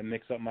I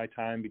mix up my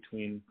time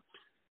between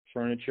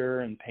furniture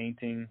and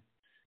painting,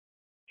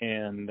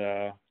 and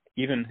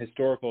even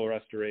historical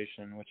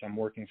restoration, which I'm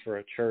working for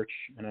a church,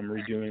 and I'm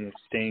redoing the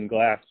stained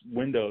glass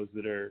windows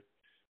that are,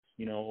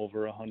 you know,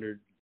 over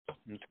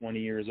 120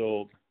 years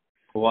old.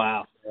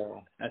 Wow,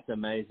 that's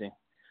amazing.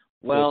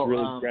 Well, it's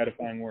really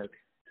gratifying work.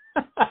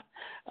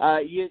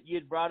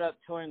 You'd brought up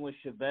touring with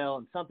Chevelle,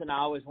 and something I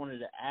always wanted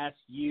to ask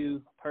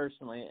you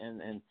personally,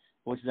 and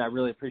which is I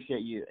really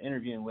appreciate you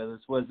interviewing with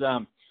us, was,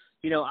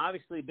 you know,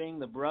 obviously being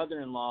the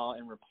brother-in-law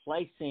and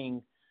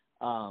replacing,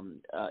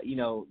 you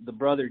know, the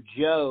brother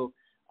Joe.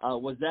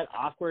 Was that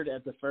awkward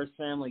at the first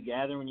family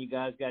gathering when you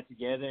guys got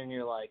together and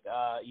you're like,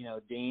 you know,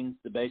 Dean's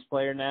the bass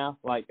player now?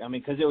 Like, I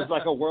mean, because it was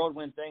like a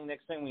whirlwind thing.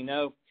 Next thing we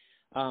know,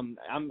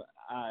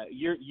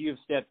 you've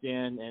stepped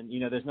in, and, you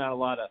know, there's not a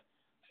lot of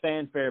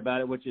fanfare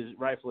about it, which is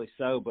rightfully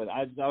so. But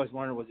I just always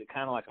wondered, was it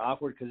kind of like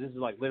awkward because this is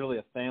like literally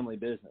a family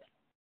business?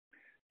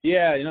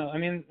 Yeah, I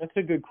mean, that's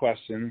a good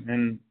question,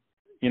 and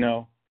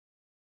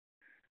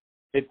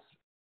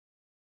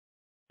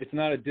it's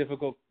not a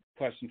difficult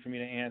question for me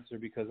to answer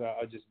because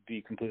I'll just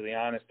be completely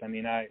honest. I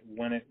mean,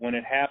 when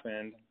it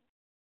happened,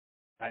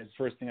 the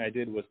first thing I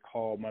did was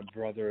call my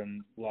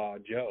brother-in-law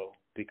Joe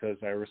because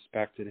I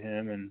respected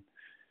him,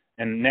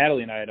 and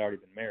Natalie and I had already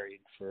been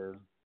married for,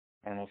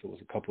 I don't know if it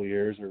was a couple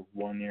years or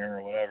 1 year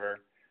or whatever,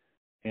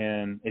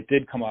 and it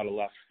did come out of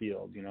left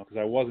field, because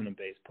I wasn't a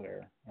bass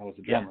player, I was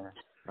a drummer,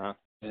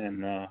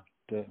 and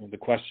the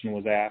question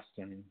was asked,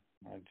 and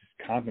I just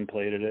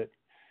contemplated it.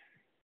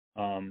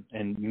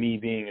 And me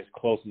being as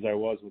close as I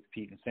was with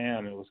Pete and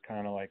Sam, it was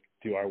kind of like,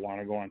 do I want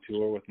to go on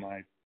tour with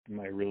my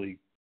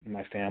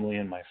family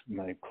and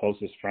my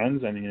closest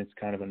friends? I mean, it's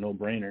kind of a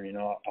no-brainer,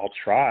 I'll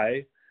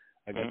try.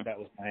 I guess that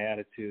was my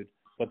attitude.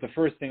 But the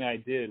first thing I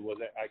did was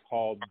I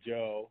called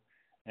Joe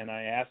and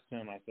I asked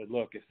him, I said,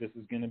 look, if this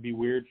is going to be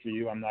weird for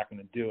you, I'm not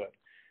going to do it.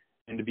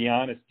 And to be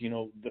honest,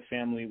 the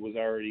family was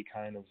already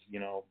kind of,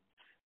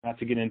 not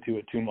to get into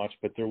it too much,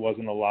 but there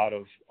wasn't a lot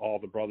of all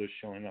the brothers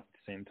showing up at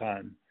the same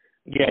time.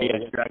 Yeah,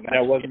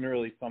 that wasn't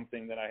really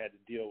something that I had to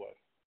deal with.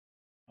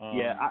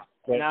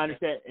 And I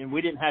understand, and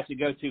we didn't have to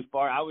go too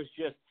far. I was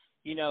just,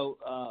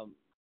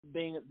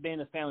 being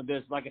a family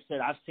business, like I said,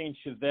 I've seen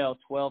Chevelle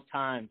 12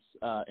 times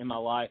in my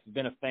life. I've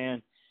been a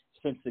fan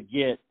since the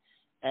get,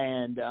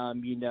 and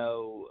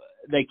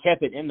they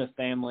kept it in the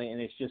family, and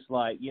it's just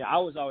like, I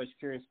was always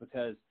curious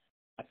because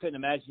I couldn't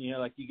imagine,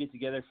 like you get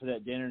together for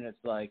that dinner and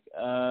it's like,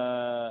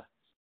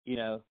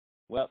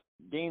 well,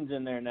 Dean's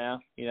in there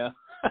now,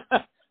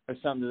 or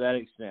something to that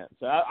extent.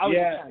 So I was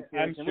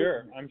I'm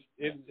sure.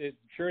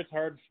 Sure it's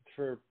hard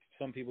for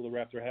some people to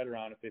wrap their head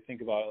around if they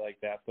think about it like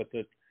that. But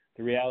the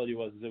reality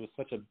was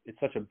it's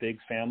such a big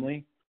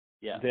family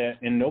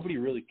and nobody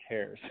really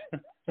cares.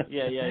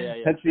 Yeah.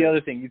 That's the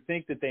other thing. You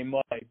think that they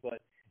might,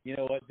 but you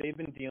know what? They've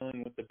been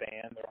dealing with the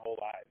band their whole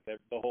lives.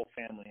 The whole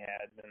family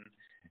has, and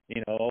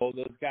all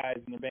those guys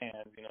in the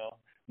band.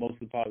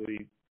 Mostly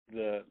probably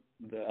the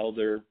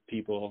elder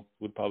people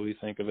would probably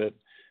think of it,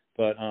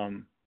 but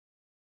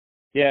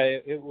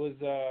it was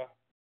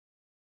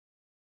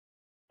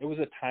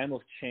a time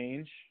of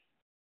change,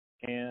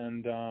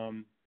 and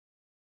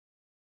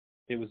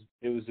it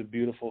was a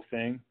beautiful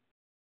thing.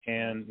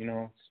 And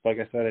like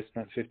I said, I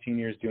spent 15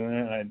 years doing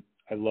it, and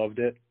I loved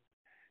it.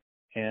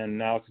 And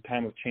now it's a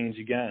time of change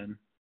again,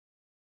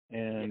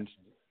 and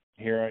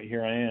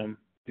here I am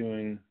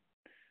doing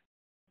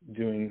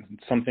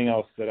something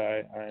else that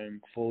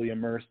I'm fully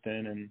immersed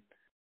in,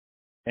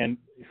 and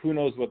who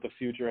knows what the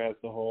future has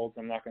to hold.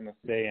 I'm not going to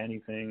say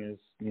anything as,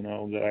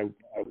 that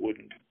I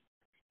wouldn't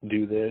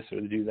do this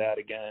or do that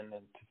again.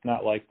 It's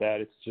not like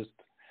that.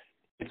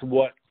 It's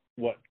what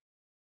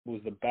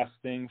was the best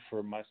thing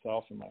for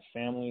myself and my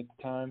family at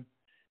the time.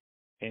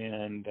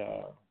 And,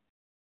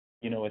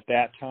 at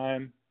that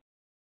time,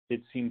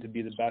 it seemed to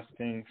be the best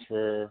thing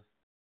for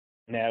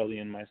Natalie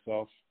and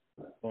myself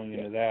going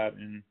into that.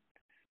 And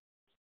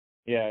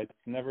it's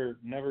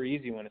never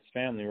easy when it's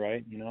family,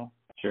 right?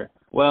 Sure.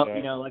 Well,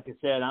 like I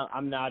said,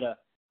 I'm not a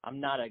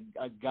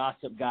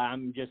gossip guy.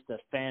 I'm just a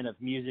fan of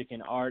music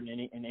and art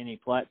in any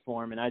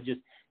platform. And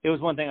it was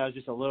one thing I was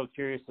just a little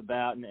curious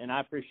about, and I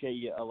appreciate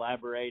you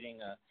elaborating.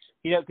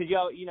 Because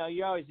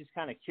you're always just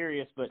kind of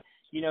curious, but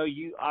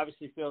you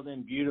obviously filled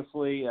in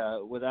beautifully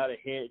without a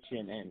hitch,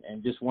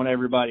 and just won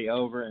everybody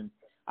over. And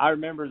I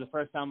remember the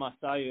first time I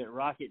saw you at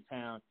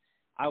Rocketown,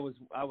 I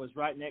was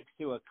right next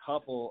to a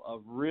couple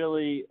of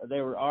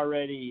they were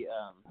already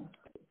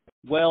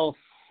well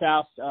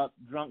soused up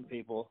drunk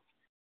people,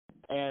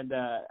 and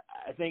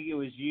I think it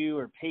was you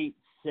or Pete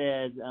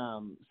said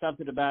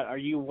something about, are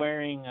you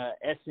wearing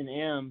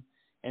S&M?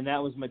 And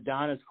that was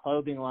Madonna's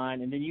clothing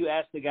line. And then you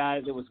asked the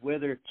guy that was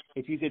with her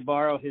if you could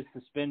borrow his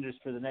suspenders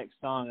for the next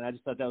song, and I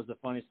just thought that was the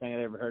funniest thing I'd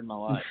ever heard in my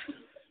life.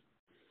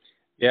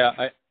 Yeah,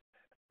 I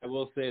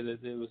will say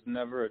that it was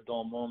never a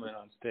dull moment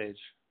on stage.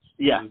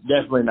 Yeah,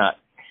 definitely not.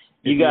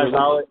 You guys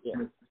always.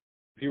 Yeah.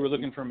 If you were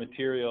looking for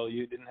material,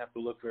 you didn't have to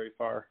look very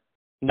far.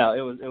 No,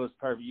 it was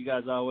perfect. You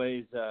guys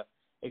always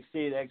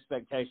exceeded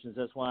expectations.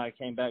 That's why I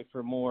came back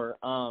for more.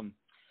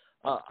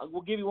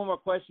 We'll give you one more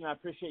question. I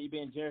appreciate you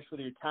being generous with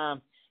your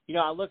time.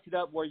 I looked it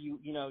up where you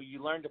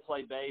learned to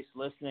play bass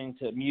listening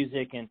to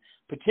music, and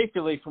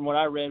particularly from what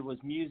I read was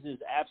Muse's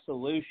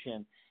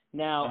Absolution.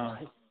 Now,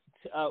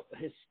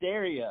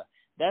 Hysteria,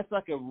 that's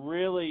like a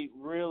really,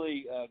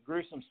 really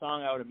gruesome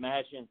song, I would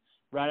imagine,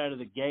 right out of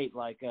the gate.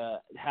 Like,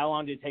 how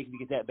long did it take you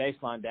to get that bass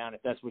line down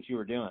if that's what you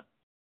were doing?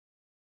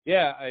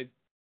 Yeah,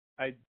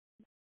 I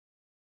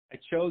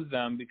chose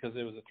them because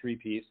it was a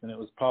three-piece, and it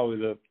was probably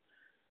the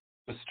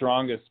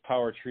strongest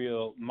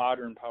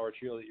modern power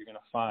trio that you're going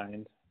to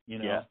find.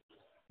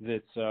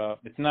 That's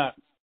it's not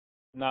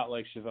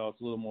like Chevelle.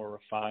 It's a little more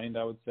refined,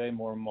 I would say,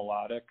 more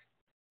melodic.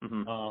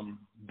 Mm-hmm.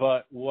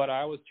 But what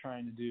I was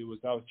trying to do was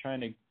I was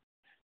trying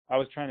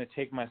to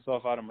take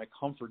myself out of my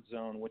comfort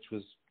zone, which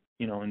was,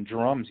 in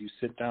drums, you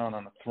sit down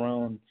on a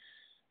throne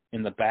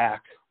in the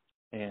back,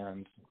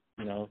 and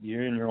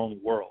you're in your own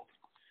world.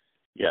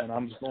 Yeah. And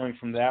I'm just going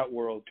from that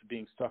world to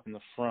being stuck in the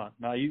front.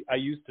 Now, I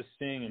used to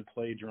sing and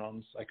play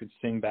drums. I could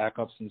sing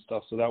backups and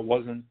stuff, so that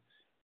wasn't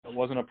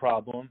a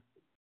problem.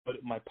 But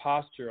my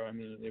posture, I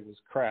mean, it was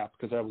crap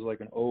because I was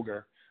like an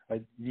ogre.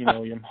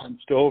 You're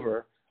hunched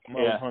over. I'm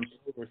always hunched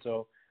over,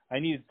 so I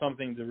needed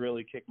something to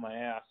really kick my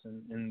ass.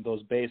 And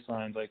those bass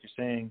lines, like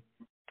you're saying,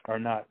 are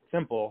not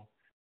simple.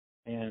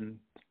 And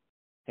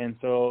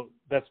so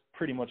that's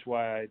pretty much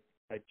why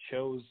I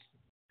chose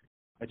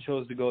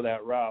to go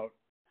that route.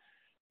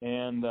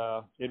 And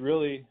it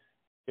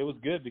was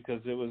good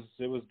because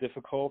it was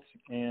difficult,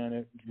 and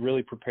it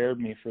really prepared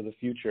me for the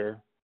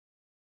future.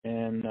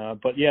 And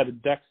but yeah, the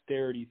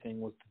dexterity thing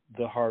was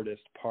the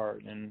hardest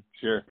part. And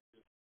sure.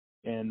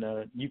 And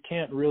you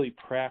can't really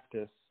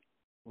practice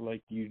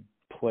like you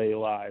play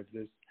live.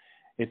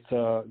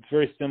 It's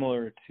very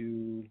similar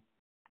to.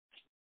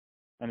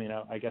 I mean,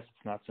 I guess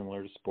it's not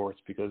similar to sports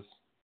because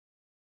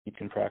you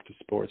can practice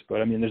sports,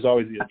 but I mean, there's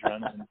always the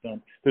adrenaline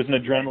dump. There's an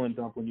adrenaline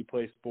dump when you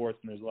play sports,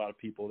 and there's a lot of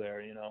people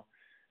there.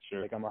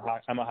 Sure. Like I'm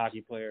a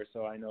hockey player,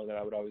 so I know that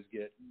I would always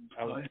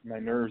my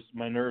nerves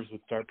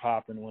would start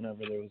popping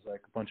whenever there was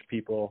like a bunch of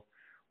people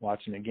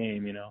watching a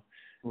game.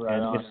 Right.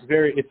 And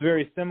it's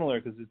very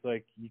similar because it's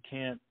like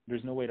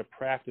there's no way to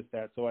practice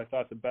that. So I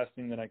thought the best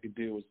thing that I could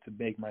do was to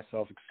make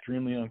myself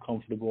extremely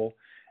uncomfortable,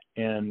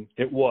 and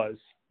it was.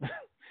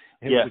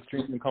 It was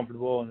extremely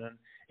uncomfortable, and then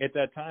at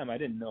that time I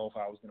didn't know if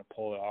I was going to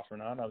pull it off or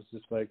not. I was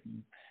just like,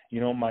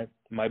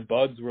 my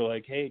buds were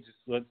like, hey, just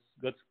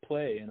let's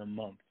play in a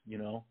month,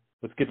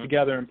 let's get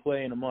together and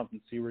play in a month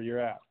and see where you're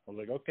at. I was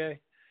like, okay,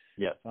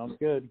 sounds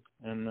good.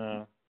 And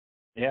I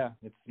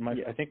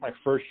think my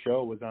first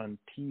show was on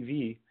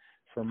TV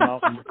for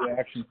Mountain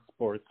Reaction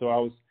Sports,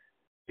 so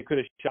it could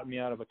have shot me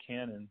out of a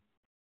cannon.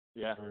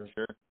 Yeah,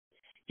 sure.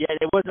 Yeah,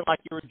 it wasn't like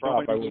you were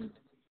joining.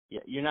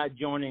 Yeah, you're not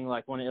joining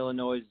like one of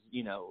Illinois',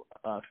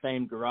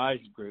 famed garage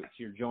groups.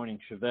 You're joining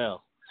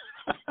Chevelle.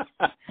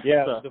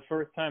 Yeah, so. The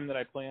first time that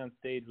I play on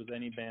stage with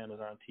any band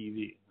was on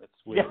TV. That's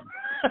weird.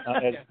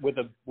 With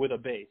a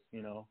bass,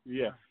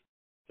 Yeah.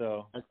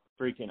 So that's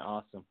freaking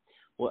awesome.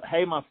 Well,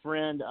 hey, my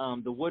friend,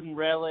 the Wooden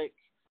Relic,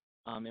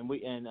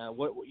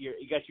 what's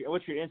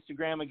your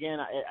Instagram again?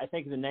 I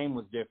think the name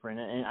was different,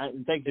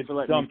 and thank you for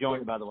letting me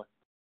join, by the way.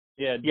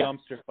 Yeah,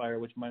 Dumpster Fire,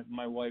 which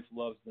my wife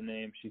loves the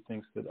name. She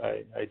thinks that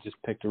I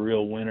just picked a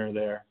real winner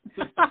there.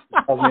 She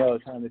tells me all the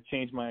time to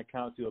change my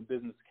account to a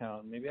business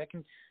account. Maybe I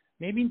can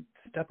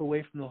step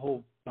away from the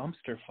whole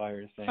Dumpster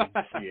Fire thing.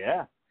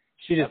 Yeah.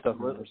 She just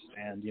doesn't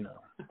understand,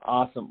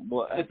 Awesome.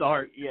 Well, it's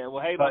art. Yeah.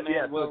 Well, hey, my man.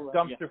 Yeah, so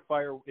Dumpster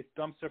Fire. It's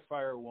Dumpster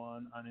Fire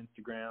 1 on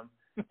Instagram,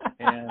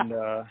 and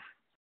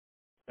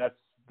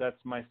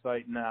that's my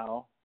site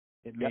now.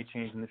 It may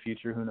change in the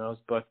future. Who knows?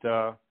 But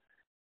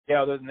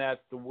other than that,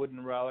 it's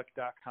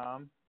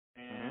thewoodenrelic.com,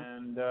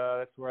 and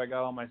that's where I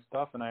got all my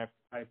stuff. And I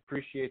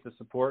appreciate the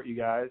support, you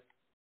guys.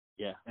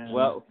 Yeah. And,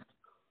 well,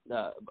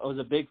 I was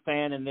a big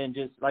fan, and then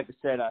just like I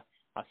said, I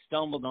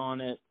stumbled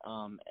on it,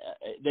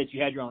 that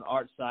you had your own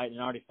art site, and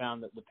I already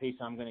found the piece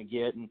I'm going to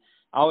get. And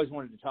I always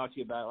wanted to talk to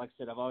you about it. Like I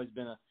said, I've always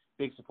been a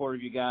big supporter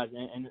of you guys,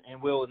 and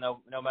will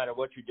no matter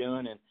what you're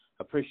doing, and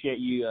appreciate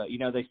you.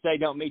 They say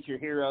don't meet your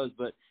heroes,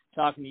 but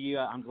talking to you,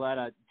 I'm glad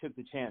I took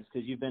the chance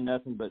because you've been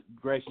nothing but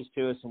gracious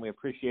to us, and we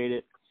appreciate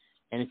it.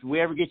 And if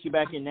we ever get you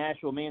back in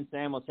Nashville, me and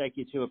Sam will take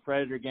you to a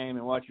Predator game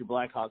and watch your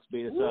Blackhawks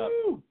beat us up.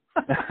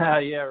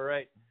 Yeah,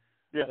 right.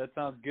 Yeah, that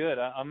sounds good.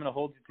 I'm going to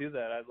hold you to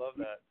that. I love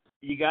that.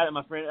 You got it,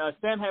 my friend.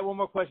 Sam had one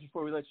more question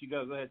before we let you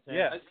go. Go ahead, Sam.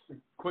 Yeah,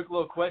 quick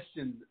little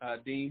question,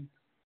 Dean.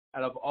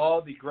 Out of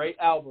all the great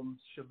albums,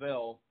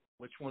 Chevelle,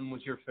 which one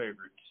was your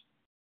favorite?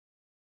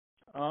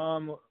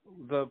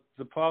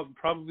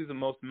 Probably the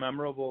most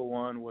memorable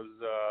one was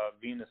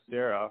Venus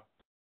Sarah.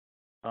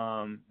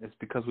 It's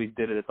because we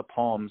did it at the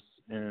Palms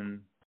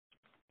in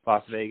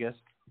Las Vegas.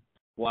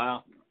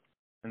 Wow.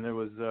 And there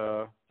was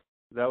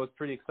that was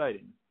pretty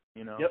exciting,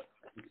 Yep.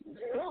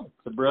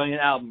 It's a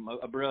brilliant album,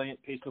 a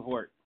brilliant piece of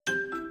work.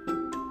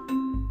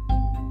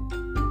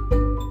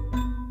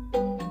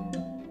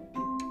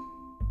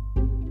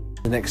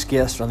 The next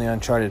guest on the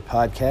Uncharted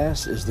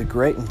podcast is the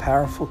great and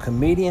powerful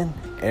comedian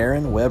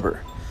Aaron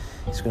Weber.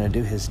 He's going to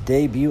do his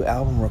debut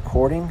album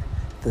recording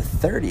the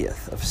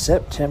 30th of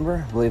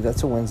September. I believe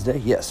that's a Wednesday.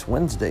 Yes,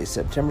 Wednesday,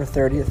 September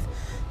 30th.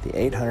 The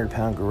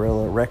 800-Pound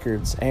Gorilla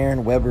Records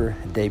Aaron Weber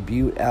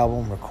debut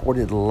album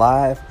recorded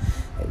live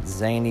at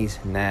Zany's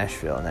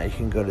Nashville. Now, you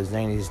can go to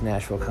Zany's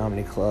Nashville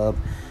Comedy Club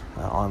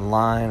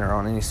online or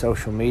on any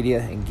social media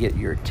and get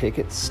your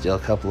tickets. Still a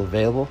couple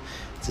available.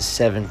 It's a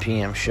 7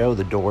 p.m. show.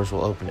 The doors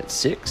will open at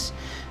 6.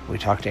 We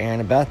talked to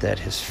Aaron about that,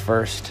 his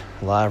first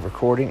live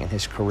recording in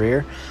his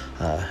career.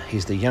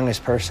 He's the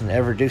youngest person to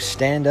ever do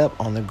stand-up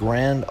on the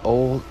Grand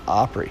Ole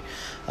Opry.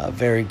 A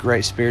very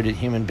great-spirited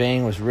human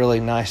being, was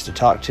really nice to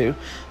talk to.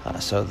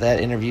 So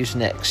that interview's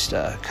next.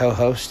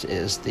 Co-host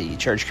is the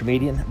church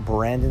comedian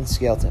Brandon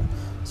Skelton.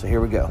 So here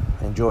we go.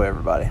 Enjoy,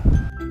 everybody.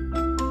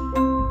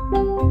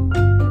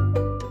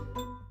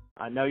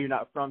 I know you're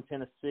not from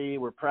Tennessee.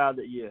 We're proud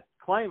that you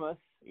claim us.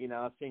 You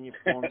know, I've seen you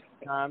perform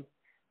times.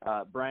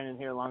 Brandon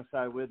here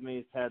alongside with me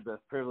has had the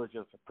privilege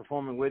of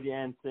performing with you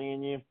and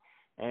seeing you.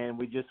 And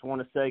we just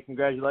want to say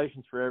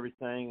congratulations for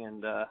everything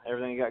and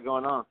everything you got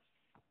going on.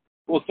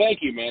 Well, thank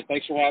you, man.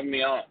 Thanks for having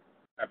me on.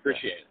 I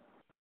appreciate it.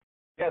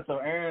 Yeah, so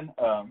Aaron,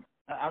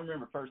 I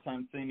remember first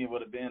time seeing you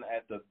would have been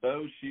at the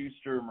Bo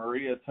Schuster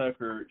Maria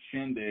Tucker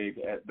shindig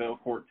at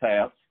Belcourt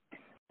Taps,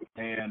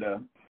 and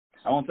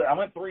I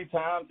went 3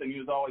 times, and he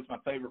was always my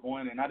favorite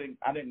one. And I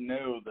didn't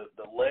know the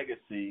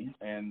legacy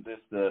and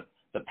just the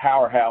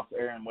powerhouse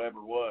Aaron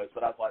Weber was,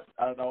 but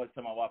I'd always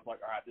tell my wife, like,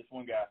 all right, this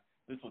one guy,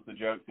 this was the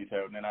jokes he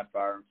told, and then I'd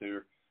fire him to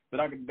her. But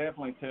I could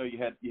definitely tell you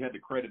had the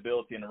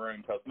credibility in the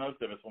room, because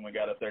most of us, when we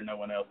got up there, no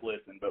one else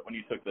listened. But when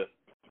you took the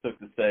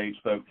stage,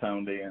 folks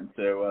honed in.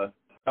 So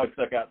it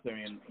stuck out to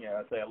me, and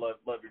I say I love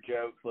your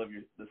jokes, love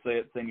the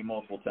sing you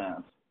multiple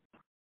times.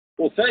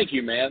 Well, thank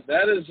you, man.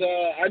 That is,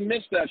 I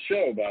missed that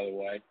show, by the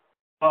way.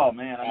 Oh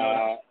man, I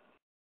know.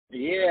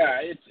 Yeah,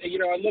 it's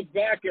I look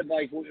back at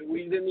like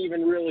we didn't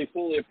even really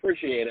fully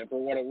appreciate it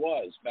for what it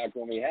was back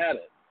when we had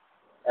it,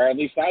 or at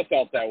least I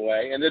felt that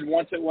way. And then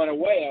once it went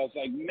away, I was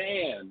like,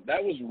 man,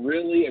 that was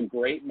really a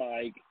great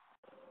mic.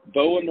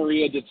 Bo and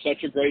Maria did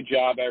such a great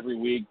job every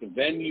week. The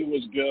venue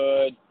was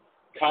good.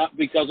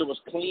 Because it was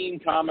clean,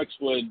 comics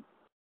would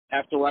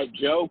have to write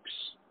jokes,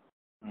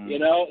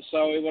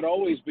 so it would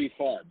always be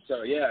fun.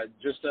 So, yeah,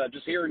 just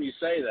hearing you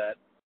say that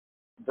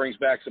brings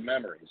back some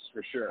memories,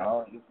 for sure.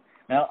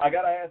 Now, I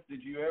got to ask,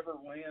 did you ever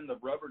win the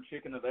Rubber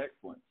Chicken of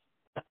Excellence?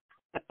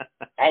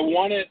 I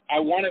won it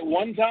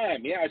one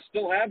time. Yeah, I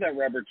still have that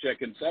rubber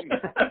chicken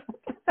somewhere,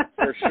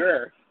 for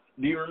sure.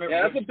 Do you remember?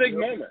 Yeah, that's a big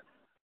moment.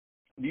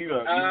 Do you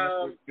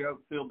remember which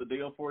joke sealed the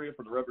deal for you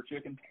for the rubber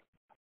chicken?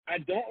 I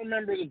don't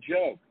remember the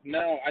joke.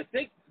 No, I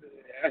think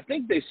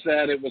they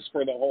said it was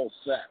for the whole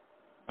set.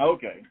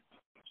 Okay.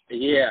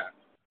 Yeah,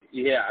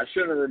 I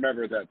should have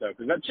remembered that, though,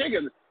 because that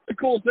chicken, it's a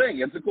cool thing.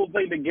 It's a cool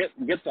thing to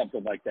get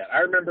something like that. I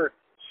remember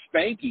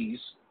Spanky's,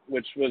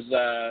 which was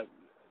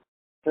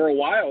for a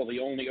while the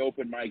only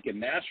open mic in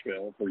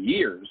Nashville for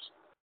years.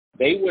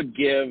 They would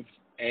give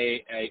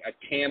a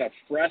can of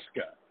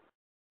Fresca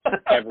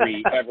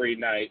every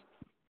night.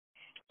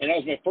 And that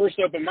was my first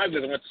open mic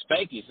because I went to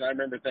Spanky's, and I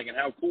remember thinking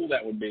how cool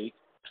that would be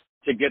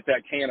to get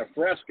that can of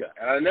Fresca.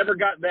 And I never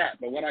got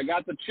that, but when I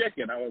got the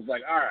chicken, I was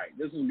like, all right,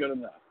 this is good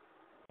enough.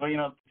 Well,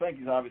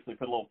 Spanky's obviously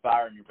put a little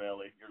fire in your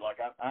belly. You're like,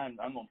 I'm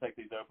going to take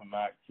these open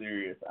mics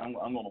serious. I'm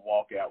going to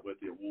walk out with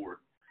the award.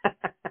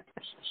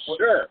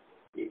 Sure.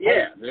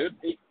 Yeah, dude.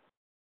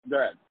 Go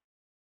ahead.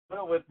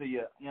 Well, with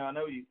the, I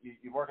know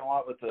you're working a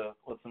lot with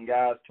some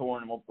guys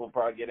touring, and we'll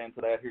probably get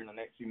into that here in the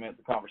next few minutes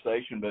of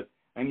conversation, but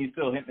and you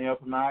still hitting the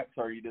open mics,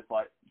 or are you just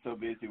like so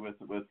busy with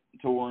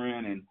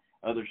touring and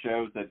other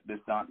shows that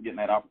just not getting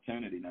that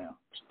opportunity now?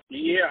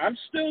 Yeah, I'm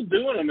still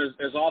doing them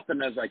as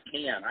often as I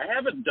can. I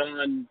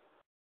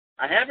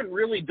haven't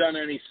really done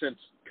any since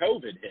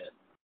COVID hit.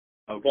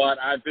 Okay. But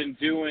I've been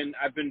doing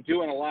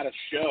a lot of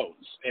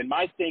shows, and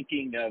my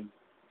thinking of,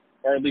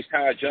 or at least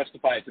how I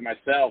justify it to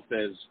myself,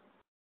 is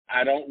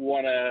I don't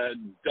want to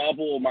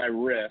double my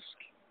risk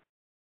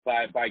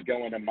by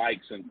going to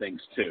mics and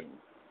things too.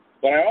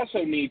 But I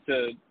also need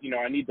to,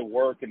 I need to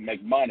work and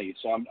make money.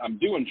 So I'm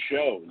doing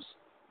shows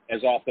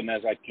as often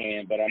as I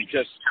can, but I'm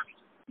just,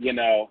 I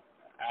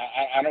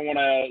don't want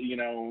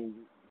to,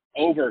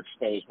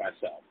 overexpose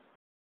myself.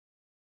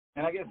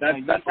 And I guess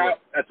that's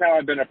how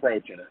I've been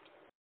approaching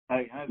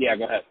it. Yeah,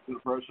 go ahead. Good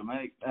approach to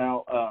make.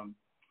 Now,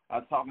 I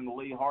was talking to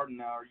Lee Harden.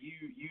 Now, are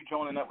you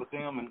joining up with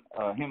them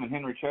and him and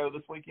Henry Cho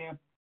this weekend?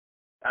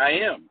 I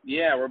am.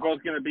 Yeah, we're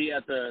both going to be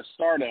at the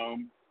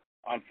Stardome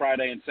on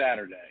Friday and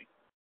Saturday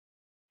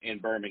in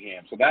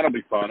Birmingham. So that'll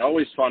be fun.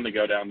 Always fun to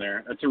go down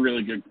there. That's a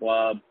really good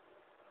club.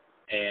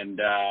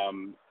 And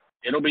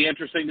it'll be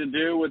interesting to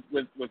do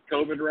with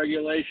COVID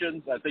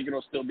regulations. I think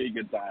it'll still be a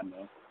good time,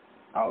 though.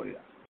 Oh, yeah.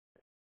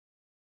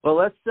 Well,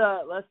 let's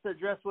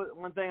address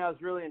one thing I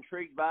was really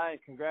intrigued by.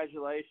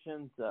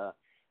 Congratulations. The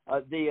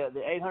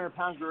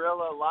 800-Pound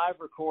Gorilla live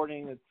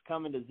recording that's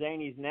coming to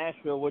Zany's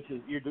Nashville, which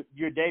is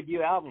your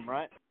debut album,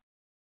 right?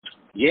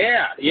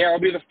 Yeah. It'll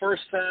be the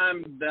first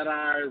time that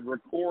I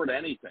record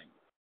anything.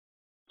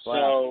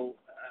 Wow.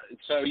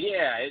 So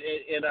yeah,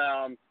 it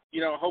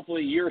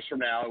hopefully years from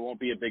now it won't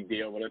be a big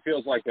deal, but it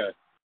feels like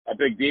a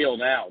big deal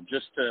now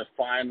just to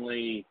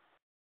finally,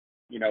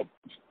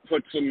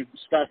 put some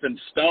stuff in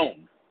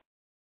stone,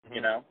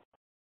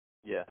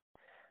 Yeah.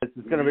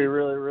 It's going to be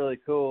really, really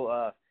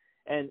cool.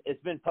 And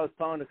it's been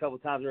postponed a couple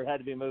of times, or it had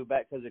to be moved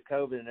back because of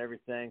COVID and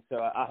everything. So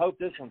I hope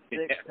this one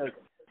sticks because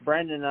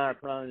Brandon and I are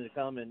planning to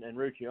come and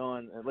root you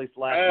on at least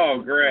last. Oh,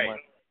 great.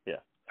 Yeah.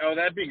 Oh,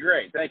 that'd be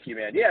great. Thank you,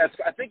 man. Yeah,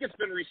 I think it's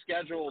been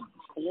rescheduled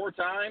 4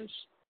 times.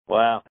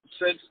 Wow.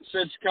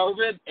 Since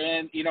COVID,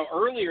 and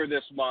earlier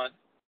this month,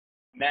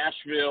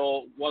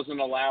 Nashville wasn't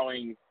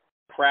allowing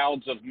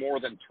crowds of more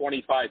than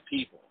 25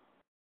 people.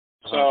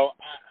 So,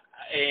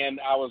 and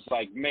I was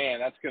like, man,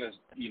 that's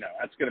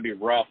gonna be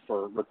rough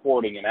for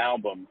recording an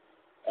album.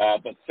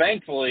 But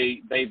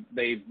thankfully,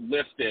 they've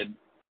lifted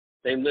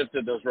they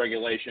lifted those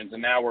regulations,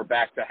 and now we're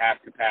back to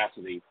half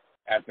capacity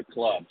at the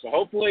club. So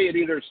hopefully it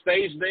either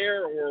stays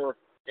there or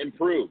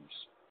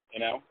improves, you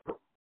know?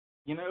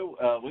 You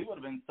know, we would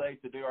have been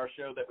safe to do our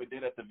show that we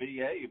did at the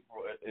VA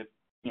if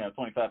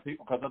 25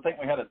 people, because I think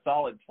we had a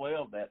solid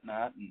 12 that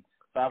night, and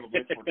 5 of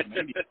which were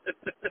comedians.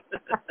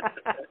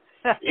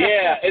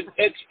 Yeah,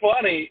 it's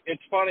funny.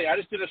 It's funny. I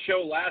just did a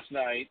show last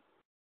night,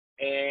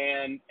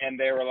 and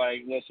they were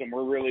like, listen,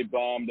 we're really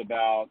bummed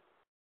about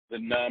the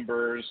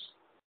numbers.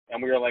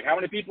 And we were like, how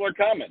many people are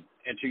coming?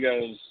 And she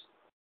goes,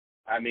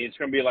 I mean, it's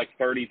going to be like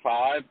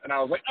 35. And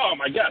I was like, oh,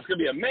 my God, it's going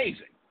to be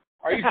amazing.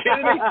 Are you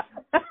kidding me?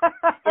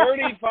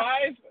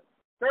 35?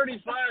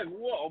 35?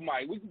 Whoa,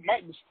 we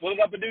might split it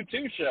up and do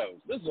 2 shows.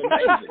 This is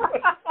amazing.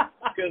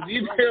 Because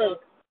you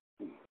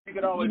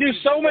do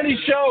so many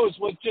shows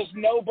with just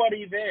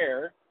nobody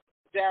there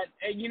that,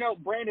 and you know,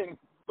 Brandon,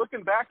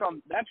 looking back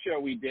on that show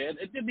we did,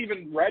 it didn't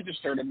even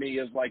register to me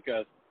as like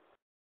a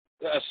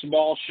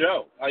small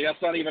show. Like,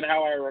 that's not even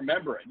how I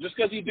remember it. Just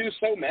because you do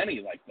so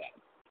many like that,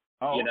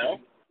 you know?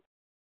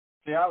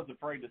 See, I was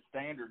afraid the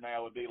standard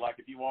now would be like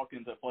if you walk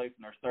into a place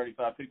and there's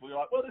 35 people, you're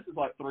like, well, this is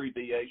like 3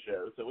 BA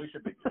shows, so we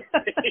should be good.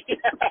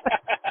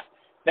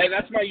 Hey,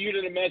 that's my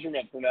unit of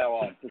measurement from now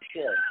on, for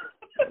sure.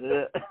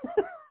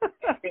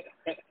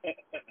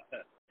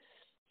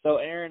 So,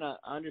 Aaron, I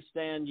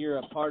understand you're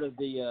a part of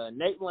the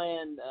Nate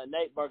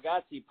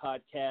Bargatze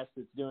podcast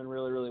that's doing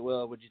really, really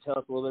well. Would you tell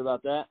us a little bit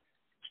about that?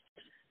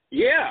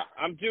 Yeah,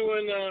 I'm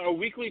doing a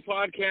weekly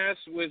podcast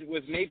with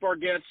Nate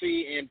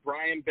Bargatze and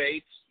Brian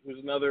Bates, who's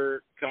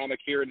another comic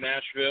here in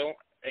Nashville.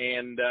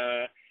 And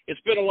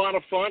it's been a lot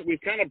of fun. We've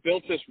kind of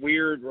built this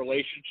weird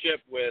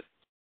relationship with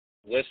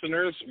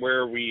listeners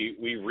where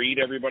we read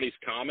everybody's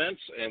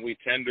comments, and we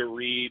tend to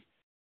read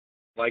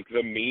like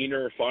the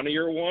meaner,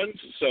 funnier ones.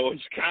 So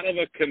it's kind of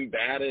a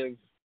combative,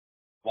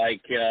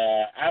 like,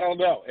 I don't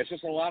know. It's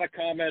just a lot of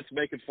comments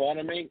making fun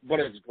of me, but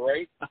it's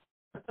great.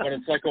 But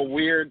it's like a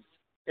weird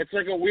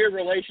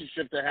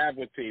relationship to have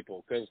with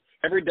people, because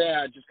every day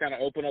I just kind of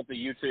open up the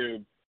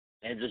YouTube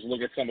and just look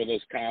at some of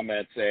those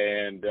comments,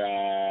 and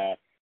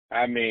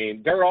I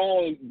mean, they're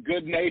all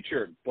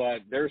good-natured,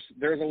 but there's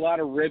a lot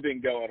of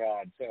ribbing going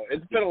on. So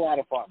it's been a lot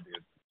of fun,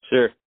 dude.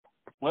 Sure.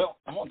 Well,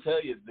 I'm going to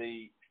tell you,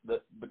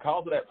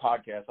 because of that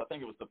podcast, I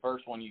think it was the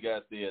first one you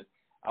guys did,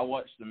 I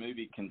watched the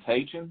movie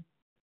Contagion.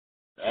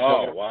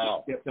 Oh,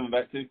 wow. Kept coming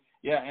back to.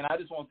 Yeah, and I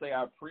just want to say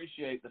I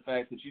appreciate the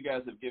fact that you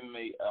guys have given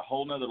me a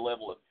whole nother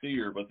level of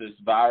fear with this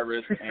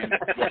virus and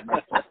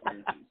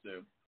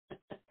so.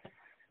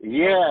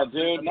 Yeah,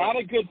 dude, not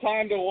a good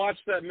time to watch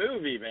that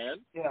movie, man.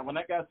 Yeah, when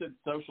that guy said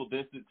social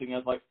distancing, I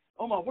was like,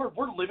 oh my word,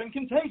 we're living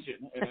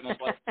contagion. And then I was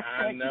like,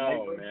 I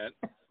know, man.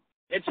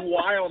 It's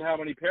wild how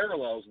many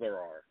parallels there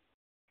are.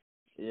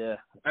 Yeah.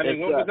 I mean,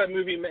 when was that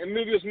movie? The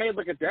movie was made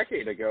like a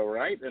decade ago,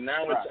 right? And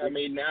now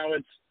now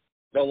it's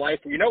the life.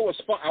 You know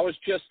what's fun? I was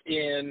just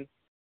in.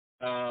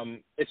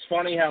 It's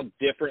funny how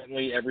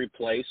differently every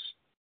place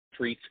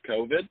treats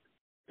COVID,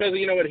 because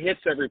it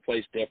hits every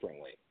place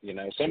differently.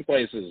 Some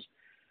places,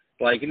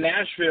 like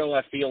Nashville,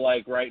 I feel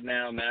like right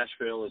now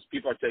Nashville is,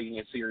 people are taking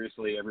it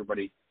seriously.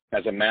 Everybody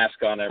has a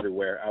mask on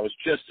everywhere. I was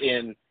just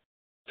in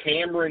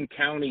Cameron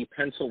County,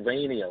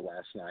 Pennsylvania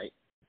last night,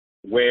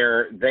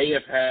 where they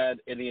have had,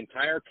 in the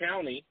entire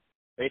county,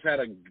 they've had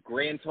a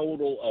grand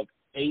total of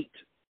 8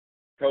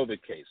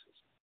 COVID cases.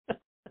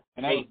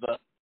 And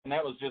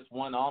that was just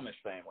one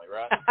Amish family,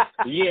 right?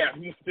 Yeah,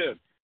 dude.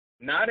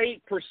 Not 8%.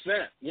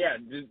 Yeah,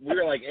 we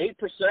were like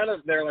 8%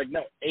 of, they're like,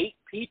 no, 8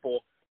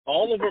 people.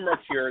 All of them are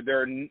cured.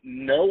 There are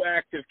no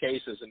active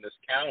cases in this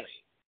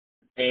county.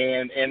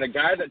 And the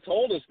guy that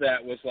told us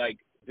that was like,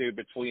 dude,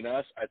 between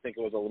us, I think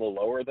it was a little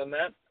lower than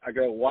that. I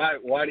go,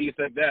 why do you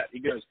think that? He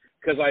goes,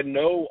 because I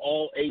know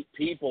all 8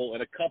 people,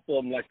 and a couple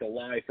of them like to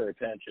lie for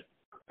attention.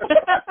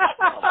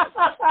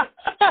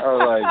 All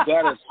right,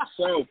 that is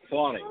so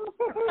funny.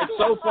 It's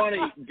so funny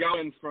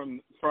going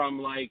from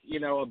like,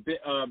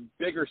 a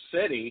bigger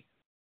city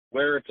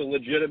where it's a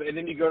legitimate, and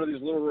then you go to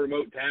these little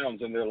remote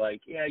towns and they're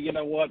like, yeah, you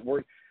know what,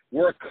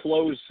 we're a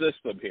closed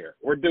system here.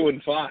 We're doing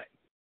fine.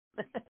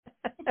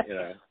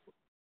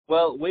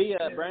 Well,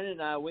 Brandon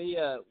and I, we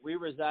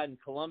reside in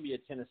Columbia,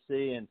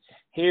 Tennessee, and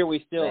here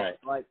we still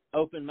like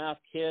open mouth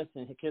kiss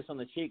and kiss on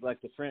the cheek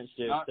like the French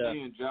do. Not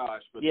me and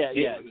Josh, but yeah.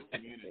 In the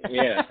community.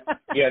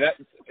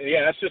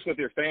 That's just with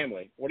your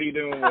family. What are you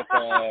doing with?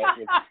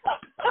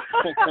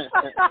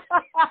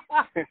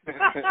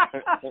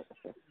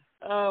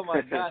 Oh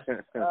my gosh!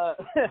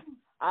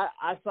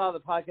 I saw the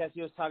podcast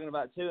you was talking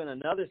about too, and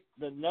another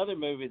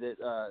movie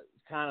that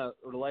kind of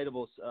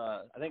relatable.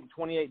 I think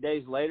 28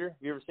 Days Later. Have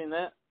you ever seen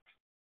that?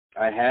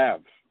 I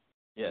have.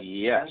 Yes.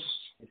 Yes.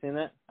 You seen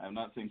that? I have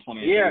not seen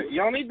 28 Yeah, Days.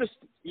 y'all need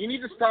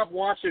to stop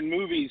watching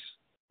movies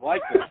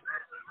like that.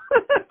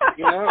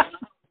 Why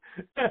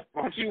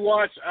don't you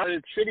watch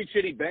Chitty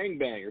Chitty Bang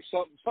Bang or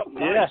something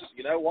nice?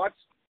 Watch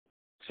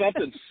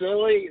something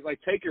silly. Like,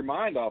 take your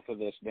mind off of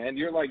this, man.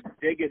 You're like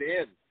digging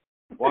in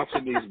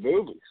watching these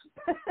movies.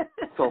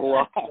 It's a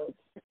lot.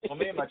 Well,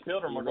 me and my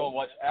children, we're going to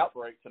watch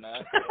Outbreak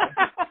tonight.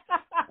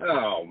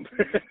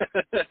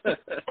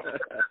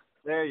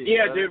 There you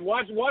yeah, go. dude,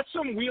 watch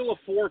some Wheel of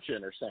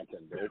Fortune or something,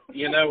 dude.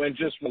 And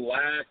just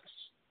relax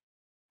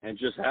and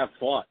just have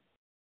fun.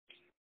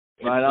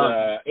 Right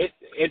on.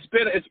 It's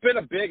been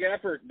a big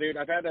effort, dude.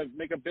 I've had to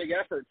make a big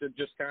effort to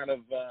just kind of,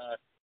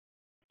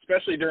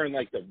 especially during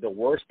like the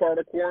worst part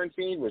of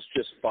quarantine, was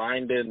just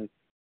finding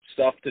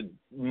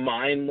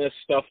mindless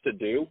stuff to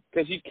do,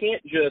 because you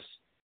can't just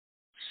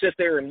sit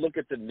there and look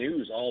at the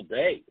news all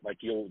day. Like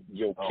you'll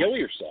kill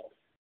yourself.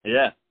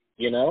 Yeah.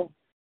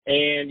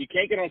 And you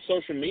can't get on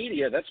social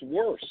media. That's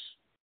worse,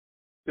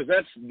 because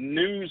that's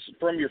news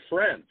from your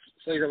friends.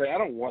 So you're like, I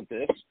don't want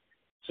this.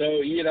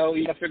 So you got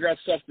to figure out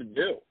stuff to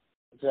do.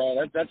 So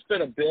that's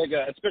been a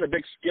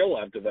big skill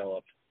I've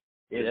developed.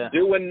 Yeah.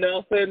 Doing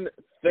nothing,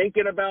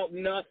 thinking about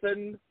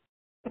nothing,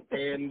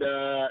 and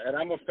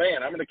I'm a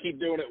fan. I'm going to keep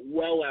doing it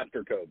well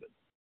after COVID.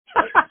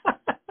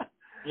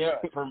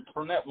 Yeah,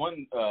 from that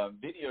one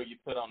video you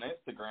put on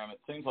Instagram, it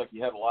seems like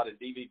you have a lot of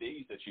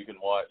DVDs that you can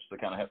watch to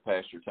kind of have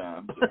pass your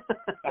time. So.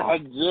 I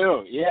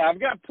do. Yeah, I've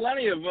got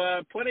plenty of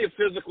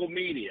physical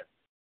media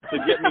to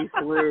get me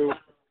through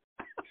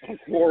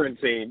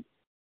quarantine.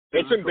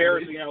 It's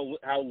embarrassing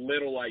how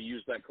little I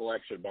use that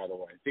collection, by the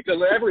way,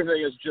 because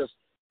everything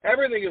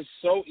is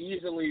so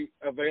easily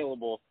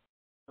available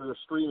through a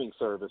streaming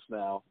service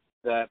now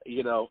that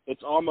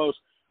it's almost.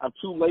 I'm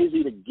too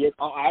lazy to get.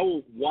 I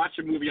will watch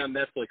a movie on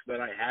Netflix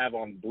that I have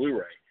on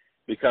Blu-ray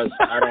because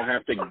I don't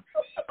have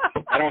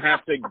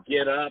to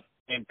get up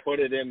and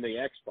put it in the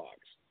Xbox.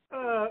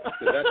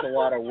 Because that's a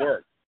lot of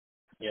work,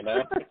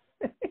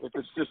 If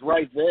it's just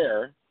right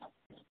there.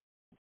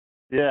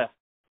 Yeah.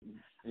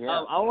 Yeah.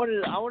 I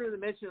wanted to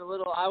mention a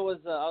little. I was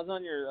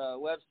on your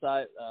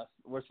website,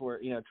 which we're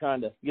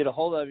trying to get a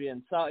hold of you,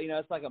 and saw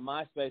it's like a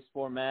MySpace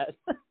format,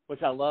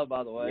 which I love,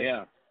 by the way.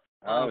 Yeah.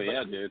 Oh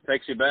yeah, dude, it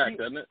takes you back,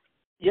 doesn't it?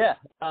 Yeah,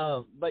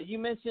 but you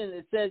mentioned,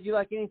 it says you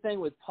like anything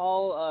with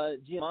Paul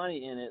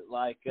Giamatti in it.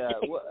 Like,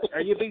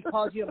 are you a big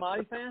Paul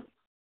Giamatti fan?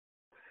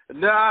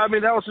 No, I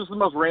mean, that was just the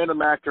most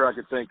random actor I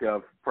could think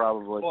of,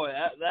 probably. Boy,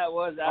 that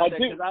was out there,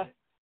 because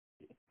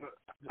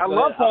I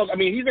love Paul. I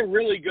mean, he's a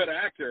really good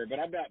actor, but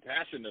I'm not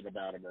passionate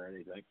about him or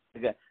anything.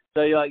 Okay,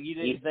 so you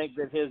didn't think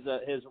that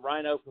his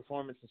Rhino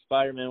performance in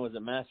Spider-Man was a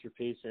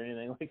masterpiece or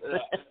anything like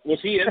that? Was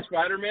he in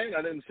Spider-Man?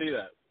 I didn't see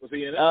that. Was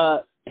he in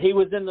it? He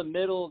was in the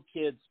middle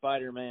kid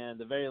Spider-Man,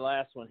 the very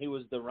last one. He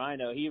was the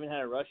Rhino. He even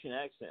had a Russian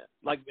accent,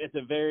 like at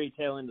the very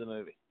tail end of the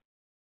movie.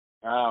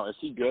 Oh, is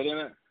he good in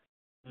it?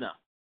 No.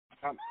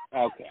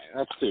 Okay,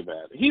 that's too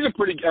bad. He's a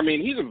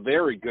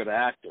very good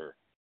actor.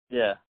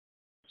 Yeah.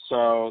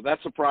 So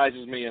that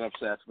surprises me and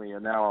upsets me,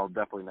 and now I'll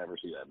definitely never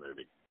see that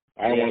movie.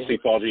 I don't want to see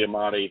Paul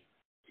Giamatti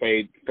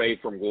fade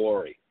from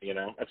glory.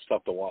 That's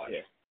tough to watch.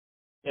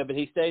 Yeah, but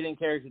he stayed in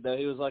character, though.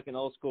 He was like an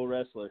old school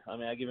wrestler. I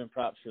mean, I give him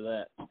props for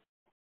that.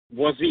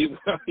 Was he?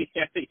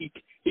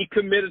 He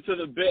committed to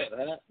the bit,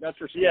 huh?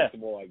 That's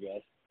respectable, I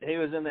guess. He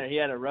was in there. He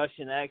had a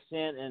Russian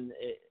accent, and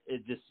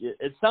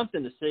it's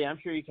something to see. I'm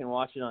sure you can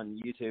watch it on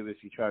YouTube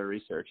if you try to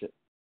research it.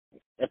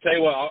 I'll tell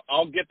you what,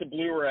 I'll get the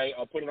Blu-ray,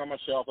 I'll put it on my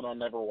shelf, and I'll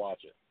never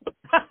watch it.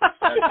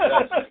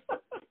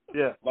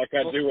 Yeah. Like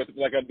I do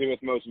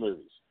with most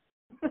movies.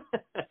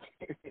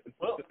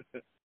 Well,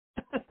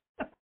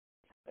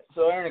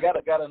 so Aaron, I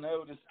got to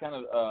know just kind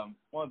of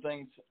one of the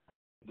things.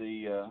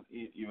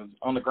 You was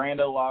on the Grand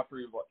Ole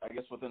Opry, I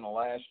guess, within the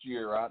last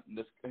year, right? And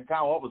just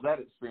kind of what was that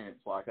experience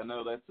like? I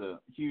know that's a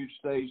huge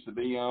stage to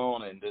be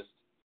on, and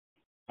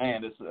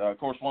it's of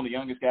course one of the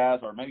youngest guys,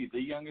 or maybe the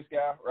youngest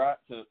guy, right,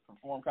 to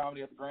perform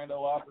comedy at the Grand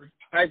Ole Opry.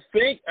 I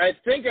think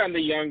I'm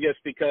the youngest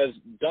because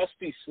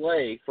Dusty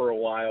Slay for a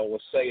while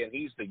was saying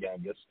he's the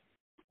youngest,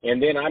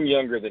 and then I'm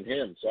younger than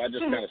him, so I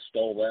just kind of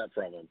stole that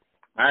from him.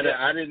 I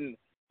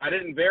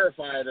didn't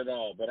verify it at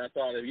all, but I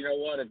thought, you know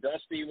what, if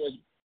Dusty was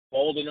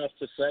bold enough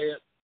to say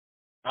it,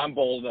 I'm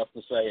bold enough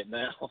to say it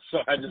now. So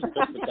I just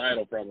took the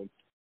title from him.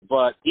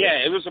 But yeah,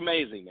 it was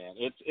amazing, man.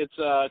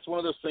 It's one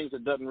of those things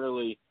that doesn't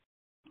really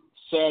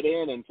set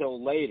in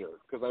until later,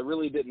 because I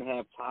really didn't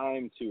have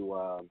time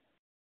to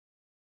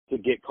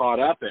get caught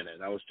up in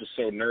it. I was just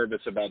so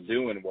nervous about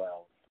doing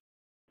well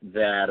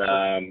that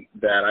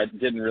I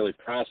didn't really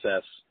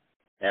process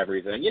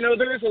everything.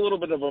 There is a little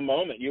bit of a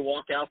moment. You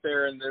walk out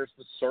there and there's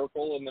the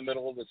circle in the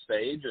middle of the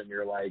stage, and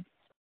you're like,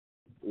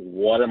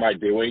 what am I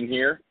doing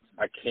here?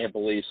 I can't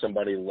believe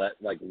somebody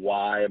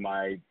why am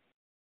I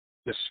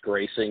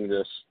disgracing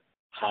this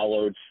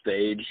hollowed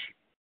stage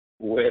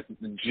with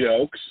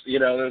jokes?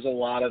 There's a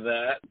lot of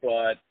that,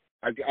 but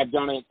I've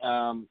done it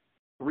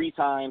 3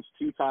 times,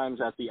 2 times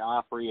at the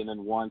Opry, and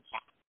then once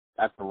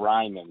at the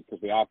Ryman,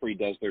 because the Opry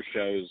does their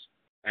shows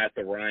at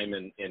the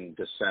Ryman in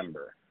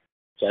December.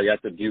 So I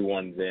got to do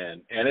one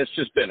then, and it's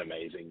just been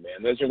amazing,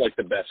 man. Those are like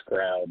the best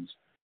crowds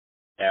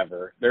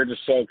ever. They're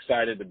just so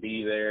excited to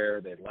be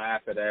there. They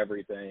laugh at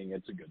everything.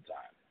 It's a good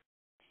time.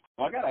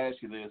 Well, I got to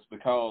ask you this,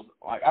 because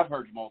I've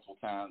heard you multiple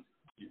times.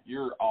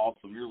 You're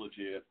awesome. You're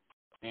legit.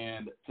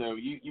 And so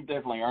you've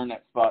definitely earned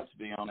that spot to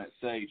be on that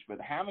stage. But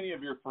how many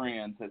of your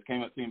friends has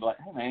came up to you and be like,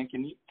 hey, man,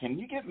 can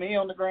you get me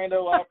on the Grand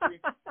Ole Opry?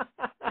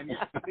 And you're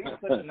being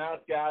such a nice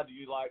guy, do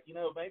you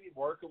maybe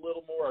work a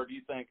little more, or do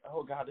you think,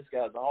 oh, God, this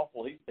guy's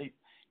awful. He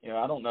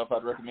I don't know if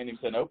I'd recommend him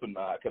to an open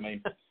mic. I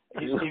mean,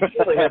 he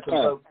really had some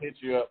folks hit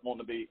you up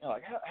wanting to be,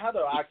 like, how do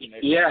I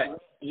connect? Yeah,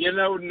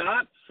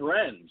 not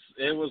friends.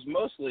 It was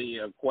mostly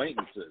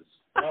acquaintances.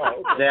 Oh,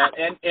 okay. That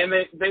and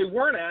they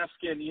weren't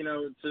asking,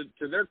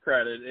 to their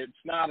credit, it's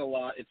not a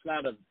lot. It's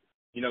not a,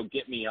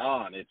 get me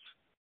on. It's,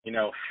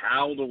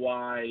 how do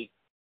I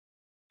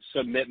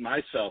submit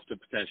myself to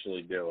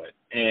potentially do it?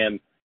 And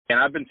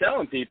I've been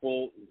telling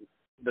people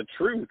the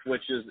truth,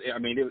 which is,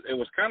 it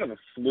was kind of a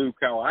fluke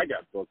how I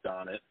got booked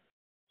on it.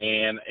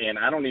 And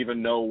I don't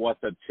even know what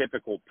the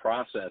typical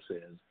process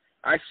is.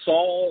 I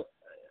saw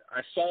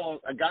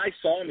a guy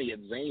saw me at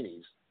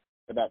Zany's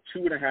about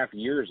 2.5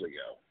 years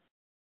ago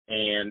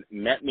and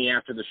met me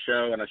after the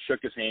show, and I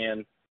shook his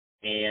hand,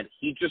 and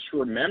he just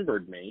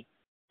remembered me.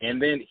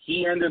 And then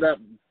he ended up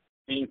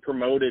being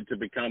promoted to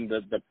become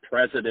the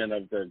president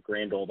of the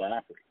Grand Ole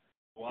Opry.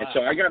 Wow. And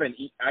so I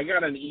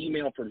got an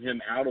email from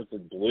him out of the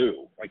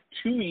blue, like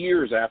 2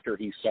 years after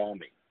he saw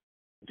me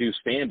do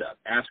stand-up,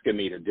 asking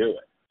me to do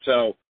it.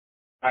 So,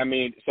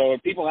 so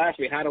if people ask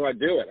me, how do I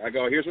do it? I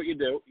go, here's what you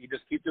do. You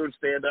just keep doing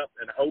stand-up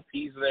and hope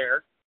he's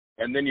there,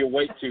 and then you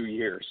wait 2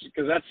 years,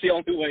 because that's the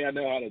only way I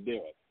know how to do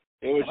it.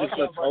 It was just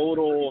a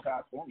total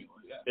formula.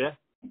 Yeah.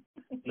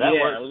 It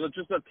was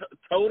just a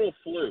total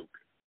fluke.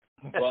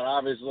 But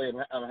obviously,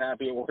 I'm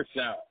happy it works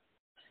out.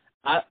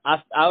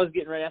 I was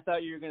getting ready. I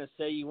thought you were going to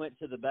say you went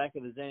to the back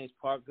of the Zany's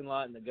parking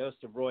lot and the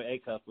ghost of Roy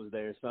Acuff was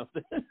there or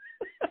something.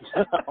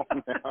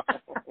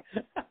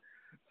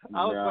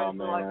 Oh, no. I was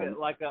waiting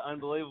for like an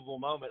unbelievable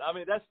moment.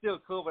 That's still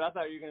cool, but I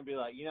thought you were going to be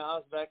like, I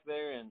was back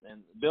there and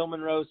Bill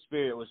Monroe's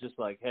spirit was just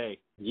like, hey.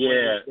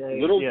 Yeah,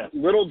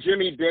 little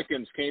Jimmy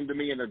Dickens came to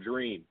me in a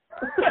dream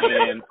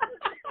and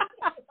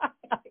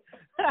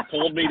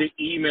told me to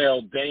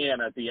email Dan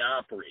at the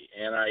Opry,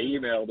 and I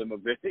emailed him a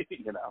bit,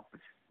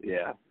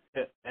 Yeah.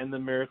 And the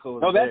miracle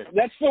was there.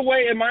 That's the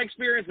way, in my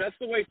experience, that's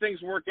the way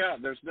things work out.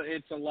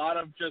 It's a lot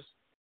of just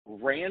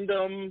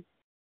random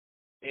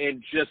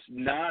and just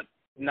not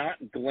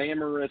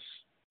glamorous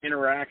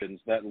interactions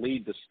that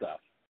lead to stuff.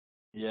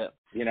 Yeah.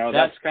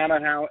 That's kind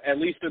of how, at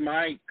least in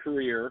my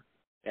career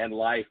and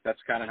life, that's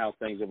kind of how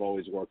things have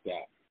always worked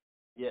out.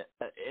 Yeah,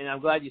 and I'm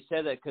glad you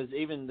said that, because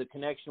even the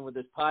connection with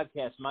this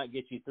podcast might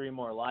get you 3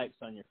 more likes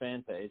on your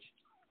fan page.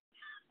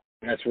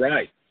 That's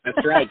right.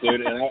 That's right,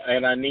 dude.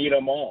 And I need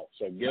them all,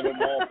 so give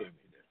them all to me,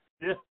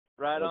 dude. Yeah,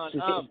 right on.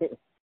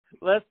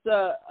 Let's.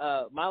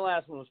 My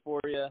last one was for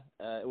you.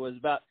 It was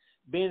about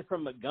being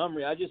from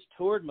Montgomery. I just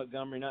toured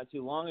Montgomery not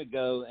too long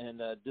ago,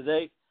 and do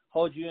they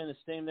hold you in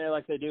esteem there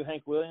like they do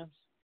Hank Williams?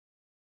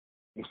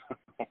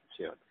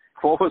 Shit.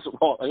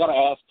 I got to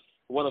ask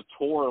what a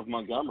tour of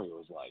Montgomery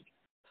was like.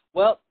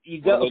 Well,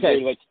 you go.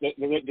 Okay.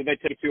 Did they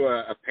take you to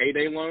a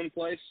payday loan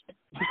place?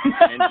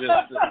 And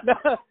just,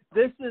 no,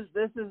 this is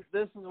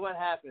what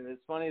happened. As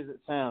funny as it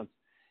sounds,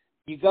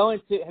 you go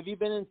into. Have you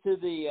been into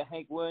the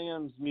Hank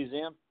Williams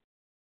Museum?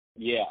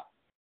 Yeah.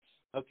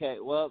 Okay.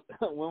 Well,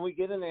 when we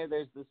get in there,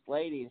 there's this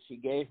lady, and she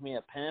gave me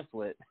a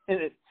pamphlet,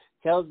 and it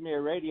tells me a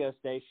radio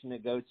station to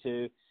go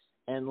to,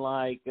 and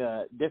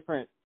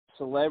different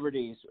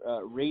celebrities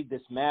read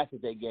this map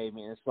that they gave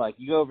me. And it's like,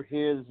 you go over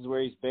here. This is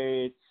where he's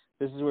buried.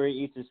 This is where he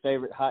eats his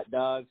favorite hot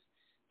dogs.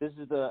 This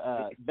is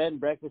the bed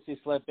and breakfast he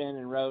slept in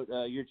and wrote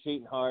Your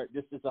Cheating Heart.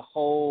 This is the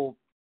whole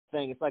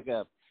thing. It's like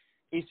a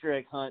Easter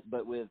egg hunt,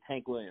 but with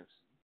Hank Williams.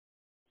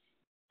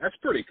 That's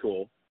pretty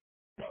cool.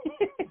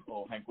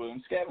 Well, Hank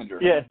Williams scavenger.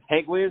 Yeah,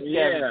 Hank Williams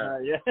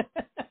scavenger. Yeah.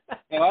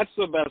 Well, that's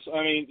the best.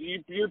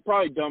 You're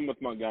probably done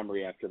with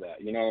Montgomery after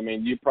that. You know what I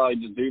mean? You probably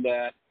just do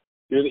that,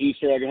 do the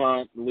Easter egg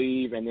hunt,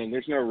 leave, and then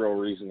there's no real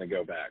reason to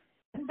go back.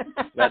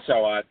 That's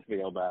how I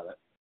feel about it.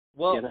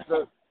 Well,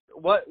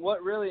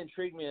 what really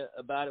intrigued me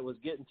about it was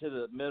getting to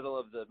the middle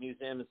of the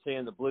museum and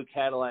seeing the blue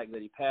Cadillac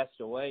that he passed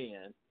away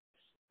in.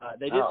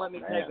 They didn't let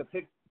me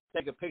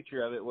take a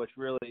picture of it, which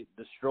really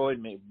destroyed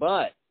me.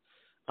 But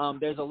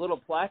there's a little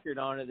placard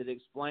on it that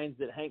explains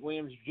that Hank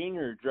Williams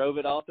Jr. drove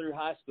it all through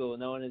high school,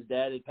 knowing his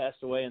dad had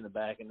passed away in the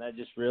back, and that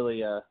just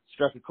really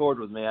struck a chord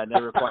with me. I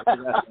never quite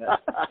forgot that.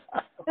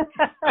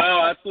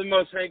 Oh, that's the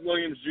most Hank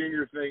Williams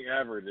Jr. thing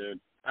ever, dude.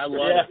 I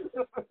love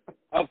it.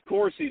 Of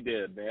course he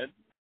did, man.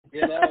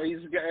 He's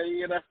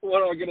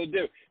what am I gonna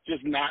do?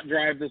 Just not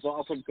drive this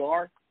awesome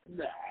car?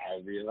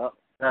 Nah,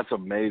 that's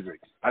amazing.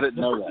 I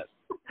didn't know that.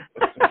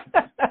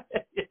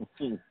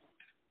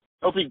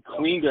 Hope he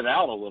cleaned it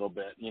out a little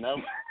bit,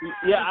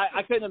 Yeah,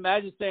 I couldn't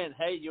imagine saying,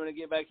 "Hey, you want to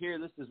get back here?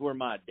 This is where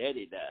my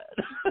daddy died."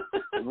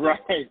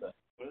 Right.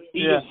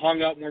 He just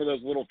hung up one of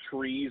those little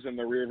trees in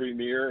the rearview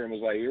mirror and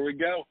was like, "Here we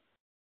go.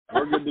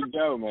 We're good to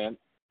go, man."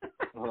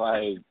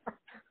 Like,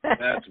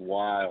 that's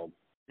wild.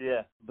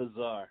 Yeah,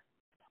 bizarre.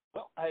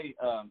 Well, hey,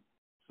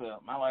 so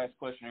my last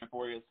question here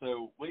for you.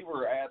 So we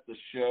were at the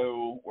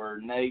show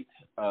where Nate,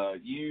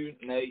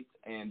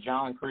 and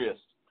John Christ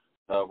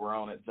were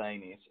on at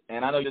Zany's.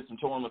 And I know you did some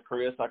touring with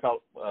Chris. I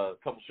caught a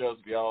couple shows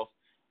of y'all.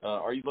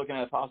 Are you looking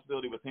at a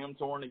possibility with him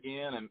touring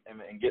again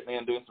and getting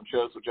in doing some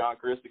shows with John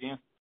Crist again?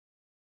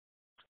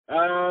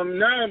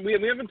 No, we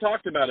haven't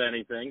talked about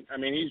anything. I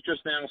mean, he's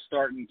just now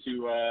starting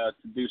to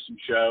do some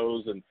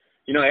shows, and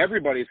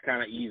everybody's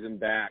kind of easing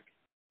back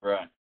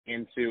right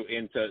into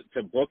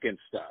booking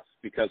stuff,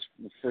 because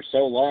for so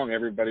long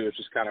everybody was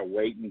just kind of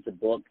waiting to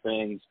book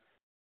things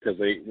because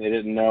they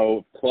didn't know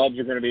if clubs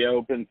are going to be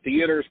open.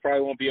 Theaters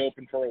probably won't be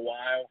open for a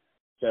while,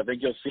 so I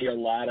think you'll see a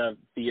lot of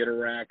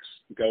theater acts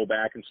go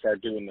back and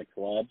start doing the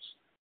clubs.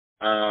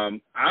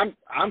 I'm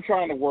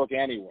trying to work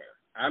anywhere.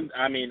 I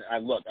am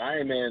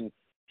in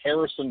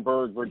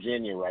Harrisonburg,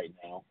 Virginia right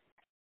now.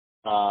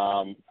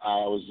 I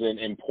was in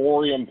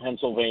Emporium,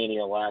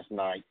 Pennsylvania last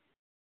night.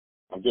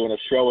 I'm doing a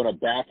show in a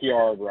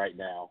backyard right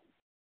now,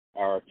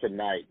 or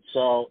tonight.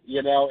 So,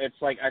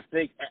 it's like, I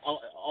think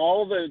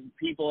all the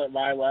people at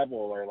my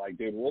level are like,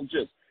 dude,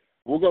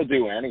 we'll go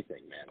do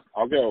anything, man.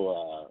 I'll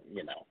go,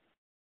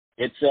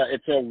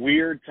 it's a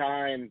weird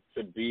time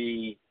to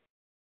be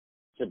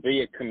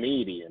a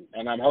comedian,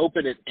 and I'm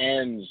hoping it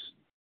ends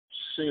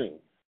soon,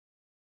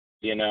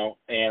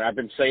 and I've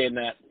been saying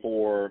that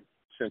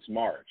since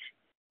March.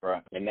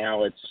 Right. And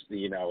now it's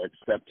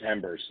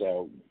September,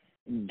 so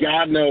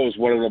God knows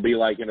what it'll be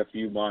like in a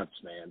few months,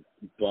 man.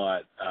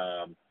 But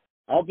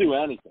I'll do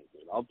anything,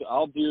 dude.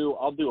 I'll do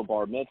a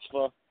bar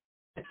mitzvah.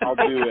 I'll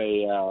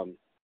do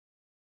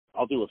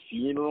a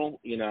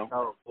funeral.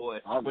 Oh boy!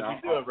 Would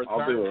you do a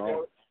return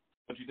show?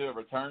 Would you do a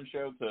return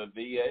show to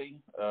VA?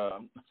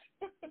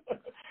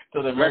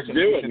 To the American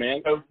Let's do it,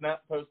 man.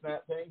 Post-nap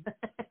thing.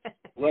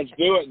 Let's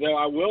do it. Though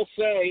I will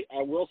say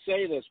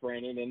this,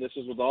 Brandon, and this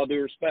is with all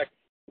due respect.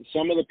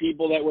 Some of the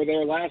people that were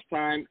there last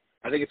time,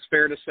 I think it's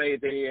fair to say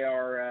they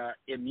are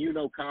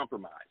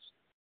immunocompromised.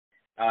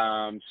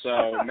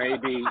 So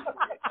maybe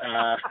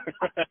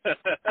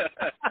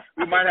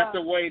we might have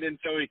to wait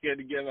until we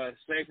can give a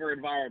safer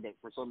environment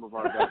for some of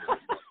our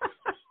veterans.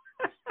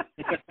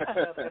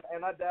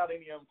 And I doubt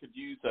any of them could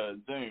use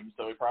Zoom,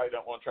 so we probably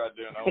don't want to try to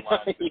do an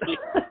online.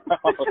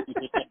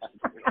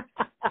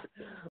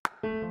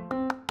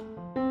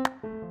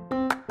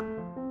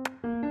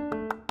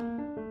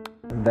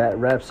 That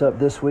wraps up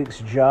this week's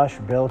Josh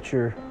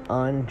Belcher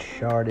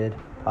Uncharted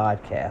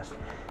podcast.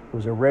 It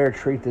was a rare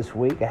treat this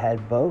week. I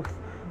had both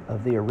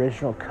of the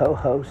original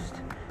co-hosts,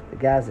 the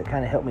guys that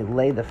kind of helped me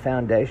lay the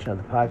foundation of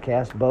the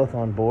podcast, both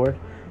on board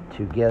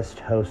to guest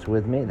host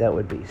with me. That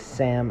would be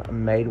Sam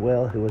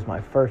Madewell, who was my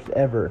first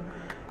ever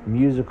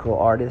musical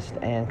artist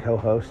and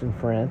co-host and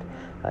friend.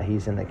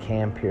 He's in the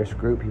Cam Pierce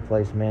group. He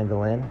plays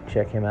mandolin.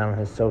 Check him out on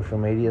his social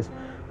medias.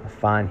 A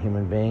fine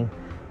human being.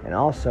 And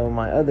also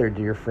my other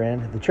dear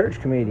friend, the church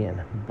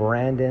comedian,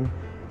 Brandon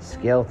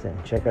Skelton.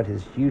 Check out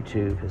his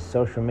YouTube, his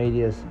social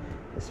medias,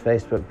 his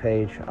Facebook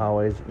page.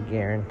 Always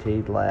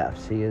guaranteed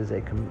laughs. He is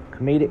a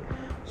comedic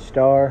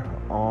star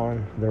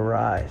on the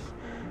rise.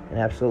 And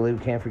absolutely, we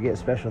can't forget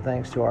special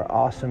thanks to our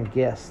awesome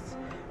guests,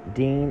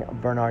 Dean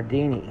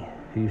Bernardini,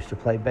 who used to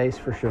play bass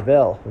for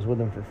Chevelle, was with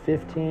him for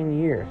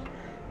 15 years.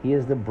 He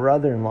is the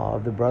brother-in-law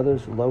of the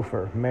brothers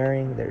Loafer,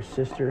 marrying their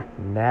sister,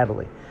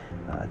 Natalie.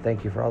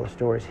 Thank you for all the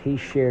stories he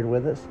shared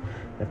with us.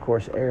 And of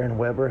course, Aaron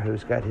Weber,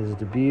 who's got his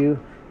debut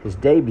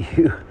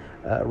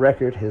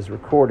record, his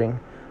recording,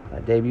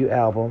 debut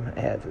album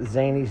at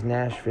Zany's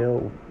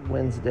Nashville,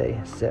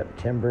 Wednesday,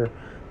 September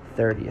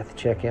 30th.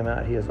 Check him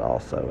out. He is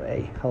also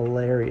a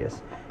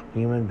hilarious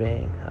human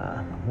being.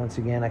 Once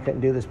again, I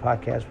couldn't do this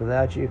podcast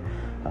without you.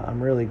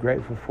 I'm really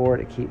grateful for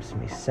it. It keeps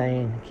me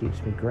sane, it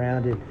keeps me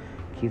grounded,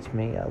 keeps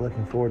me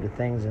looking forward to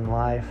things in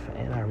life,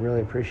 and I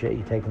really appreciate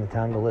you taking the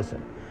time to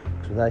listen.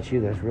 Because without you,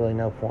 there's really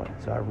no point.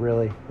 So I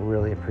really,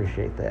 really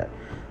appreciate that.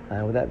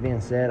 With that being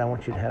said, I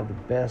want you to have the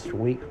best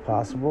week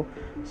possible.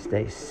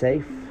 Stay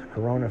safe,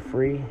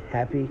 corona-free,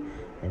 happy,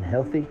 and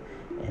healthy.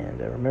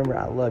 And remember,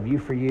 I love you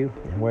for you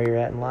and where you're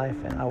at in life.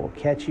 And I will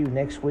catch you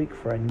next week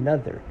for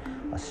another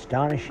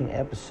astonishing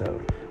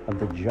episode of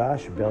the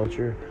Josh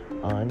Belcher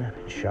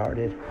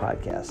Uncharted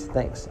podcast.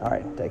 Thanks. All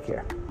right, take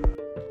care.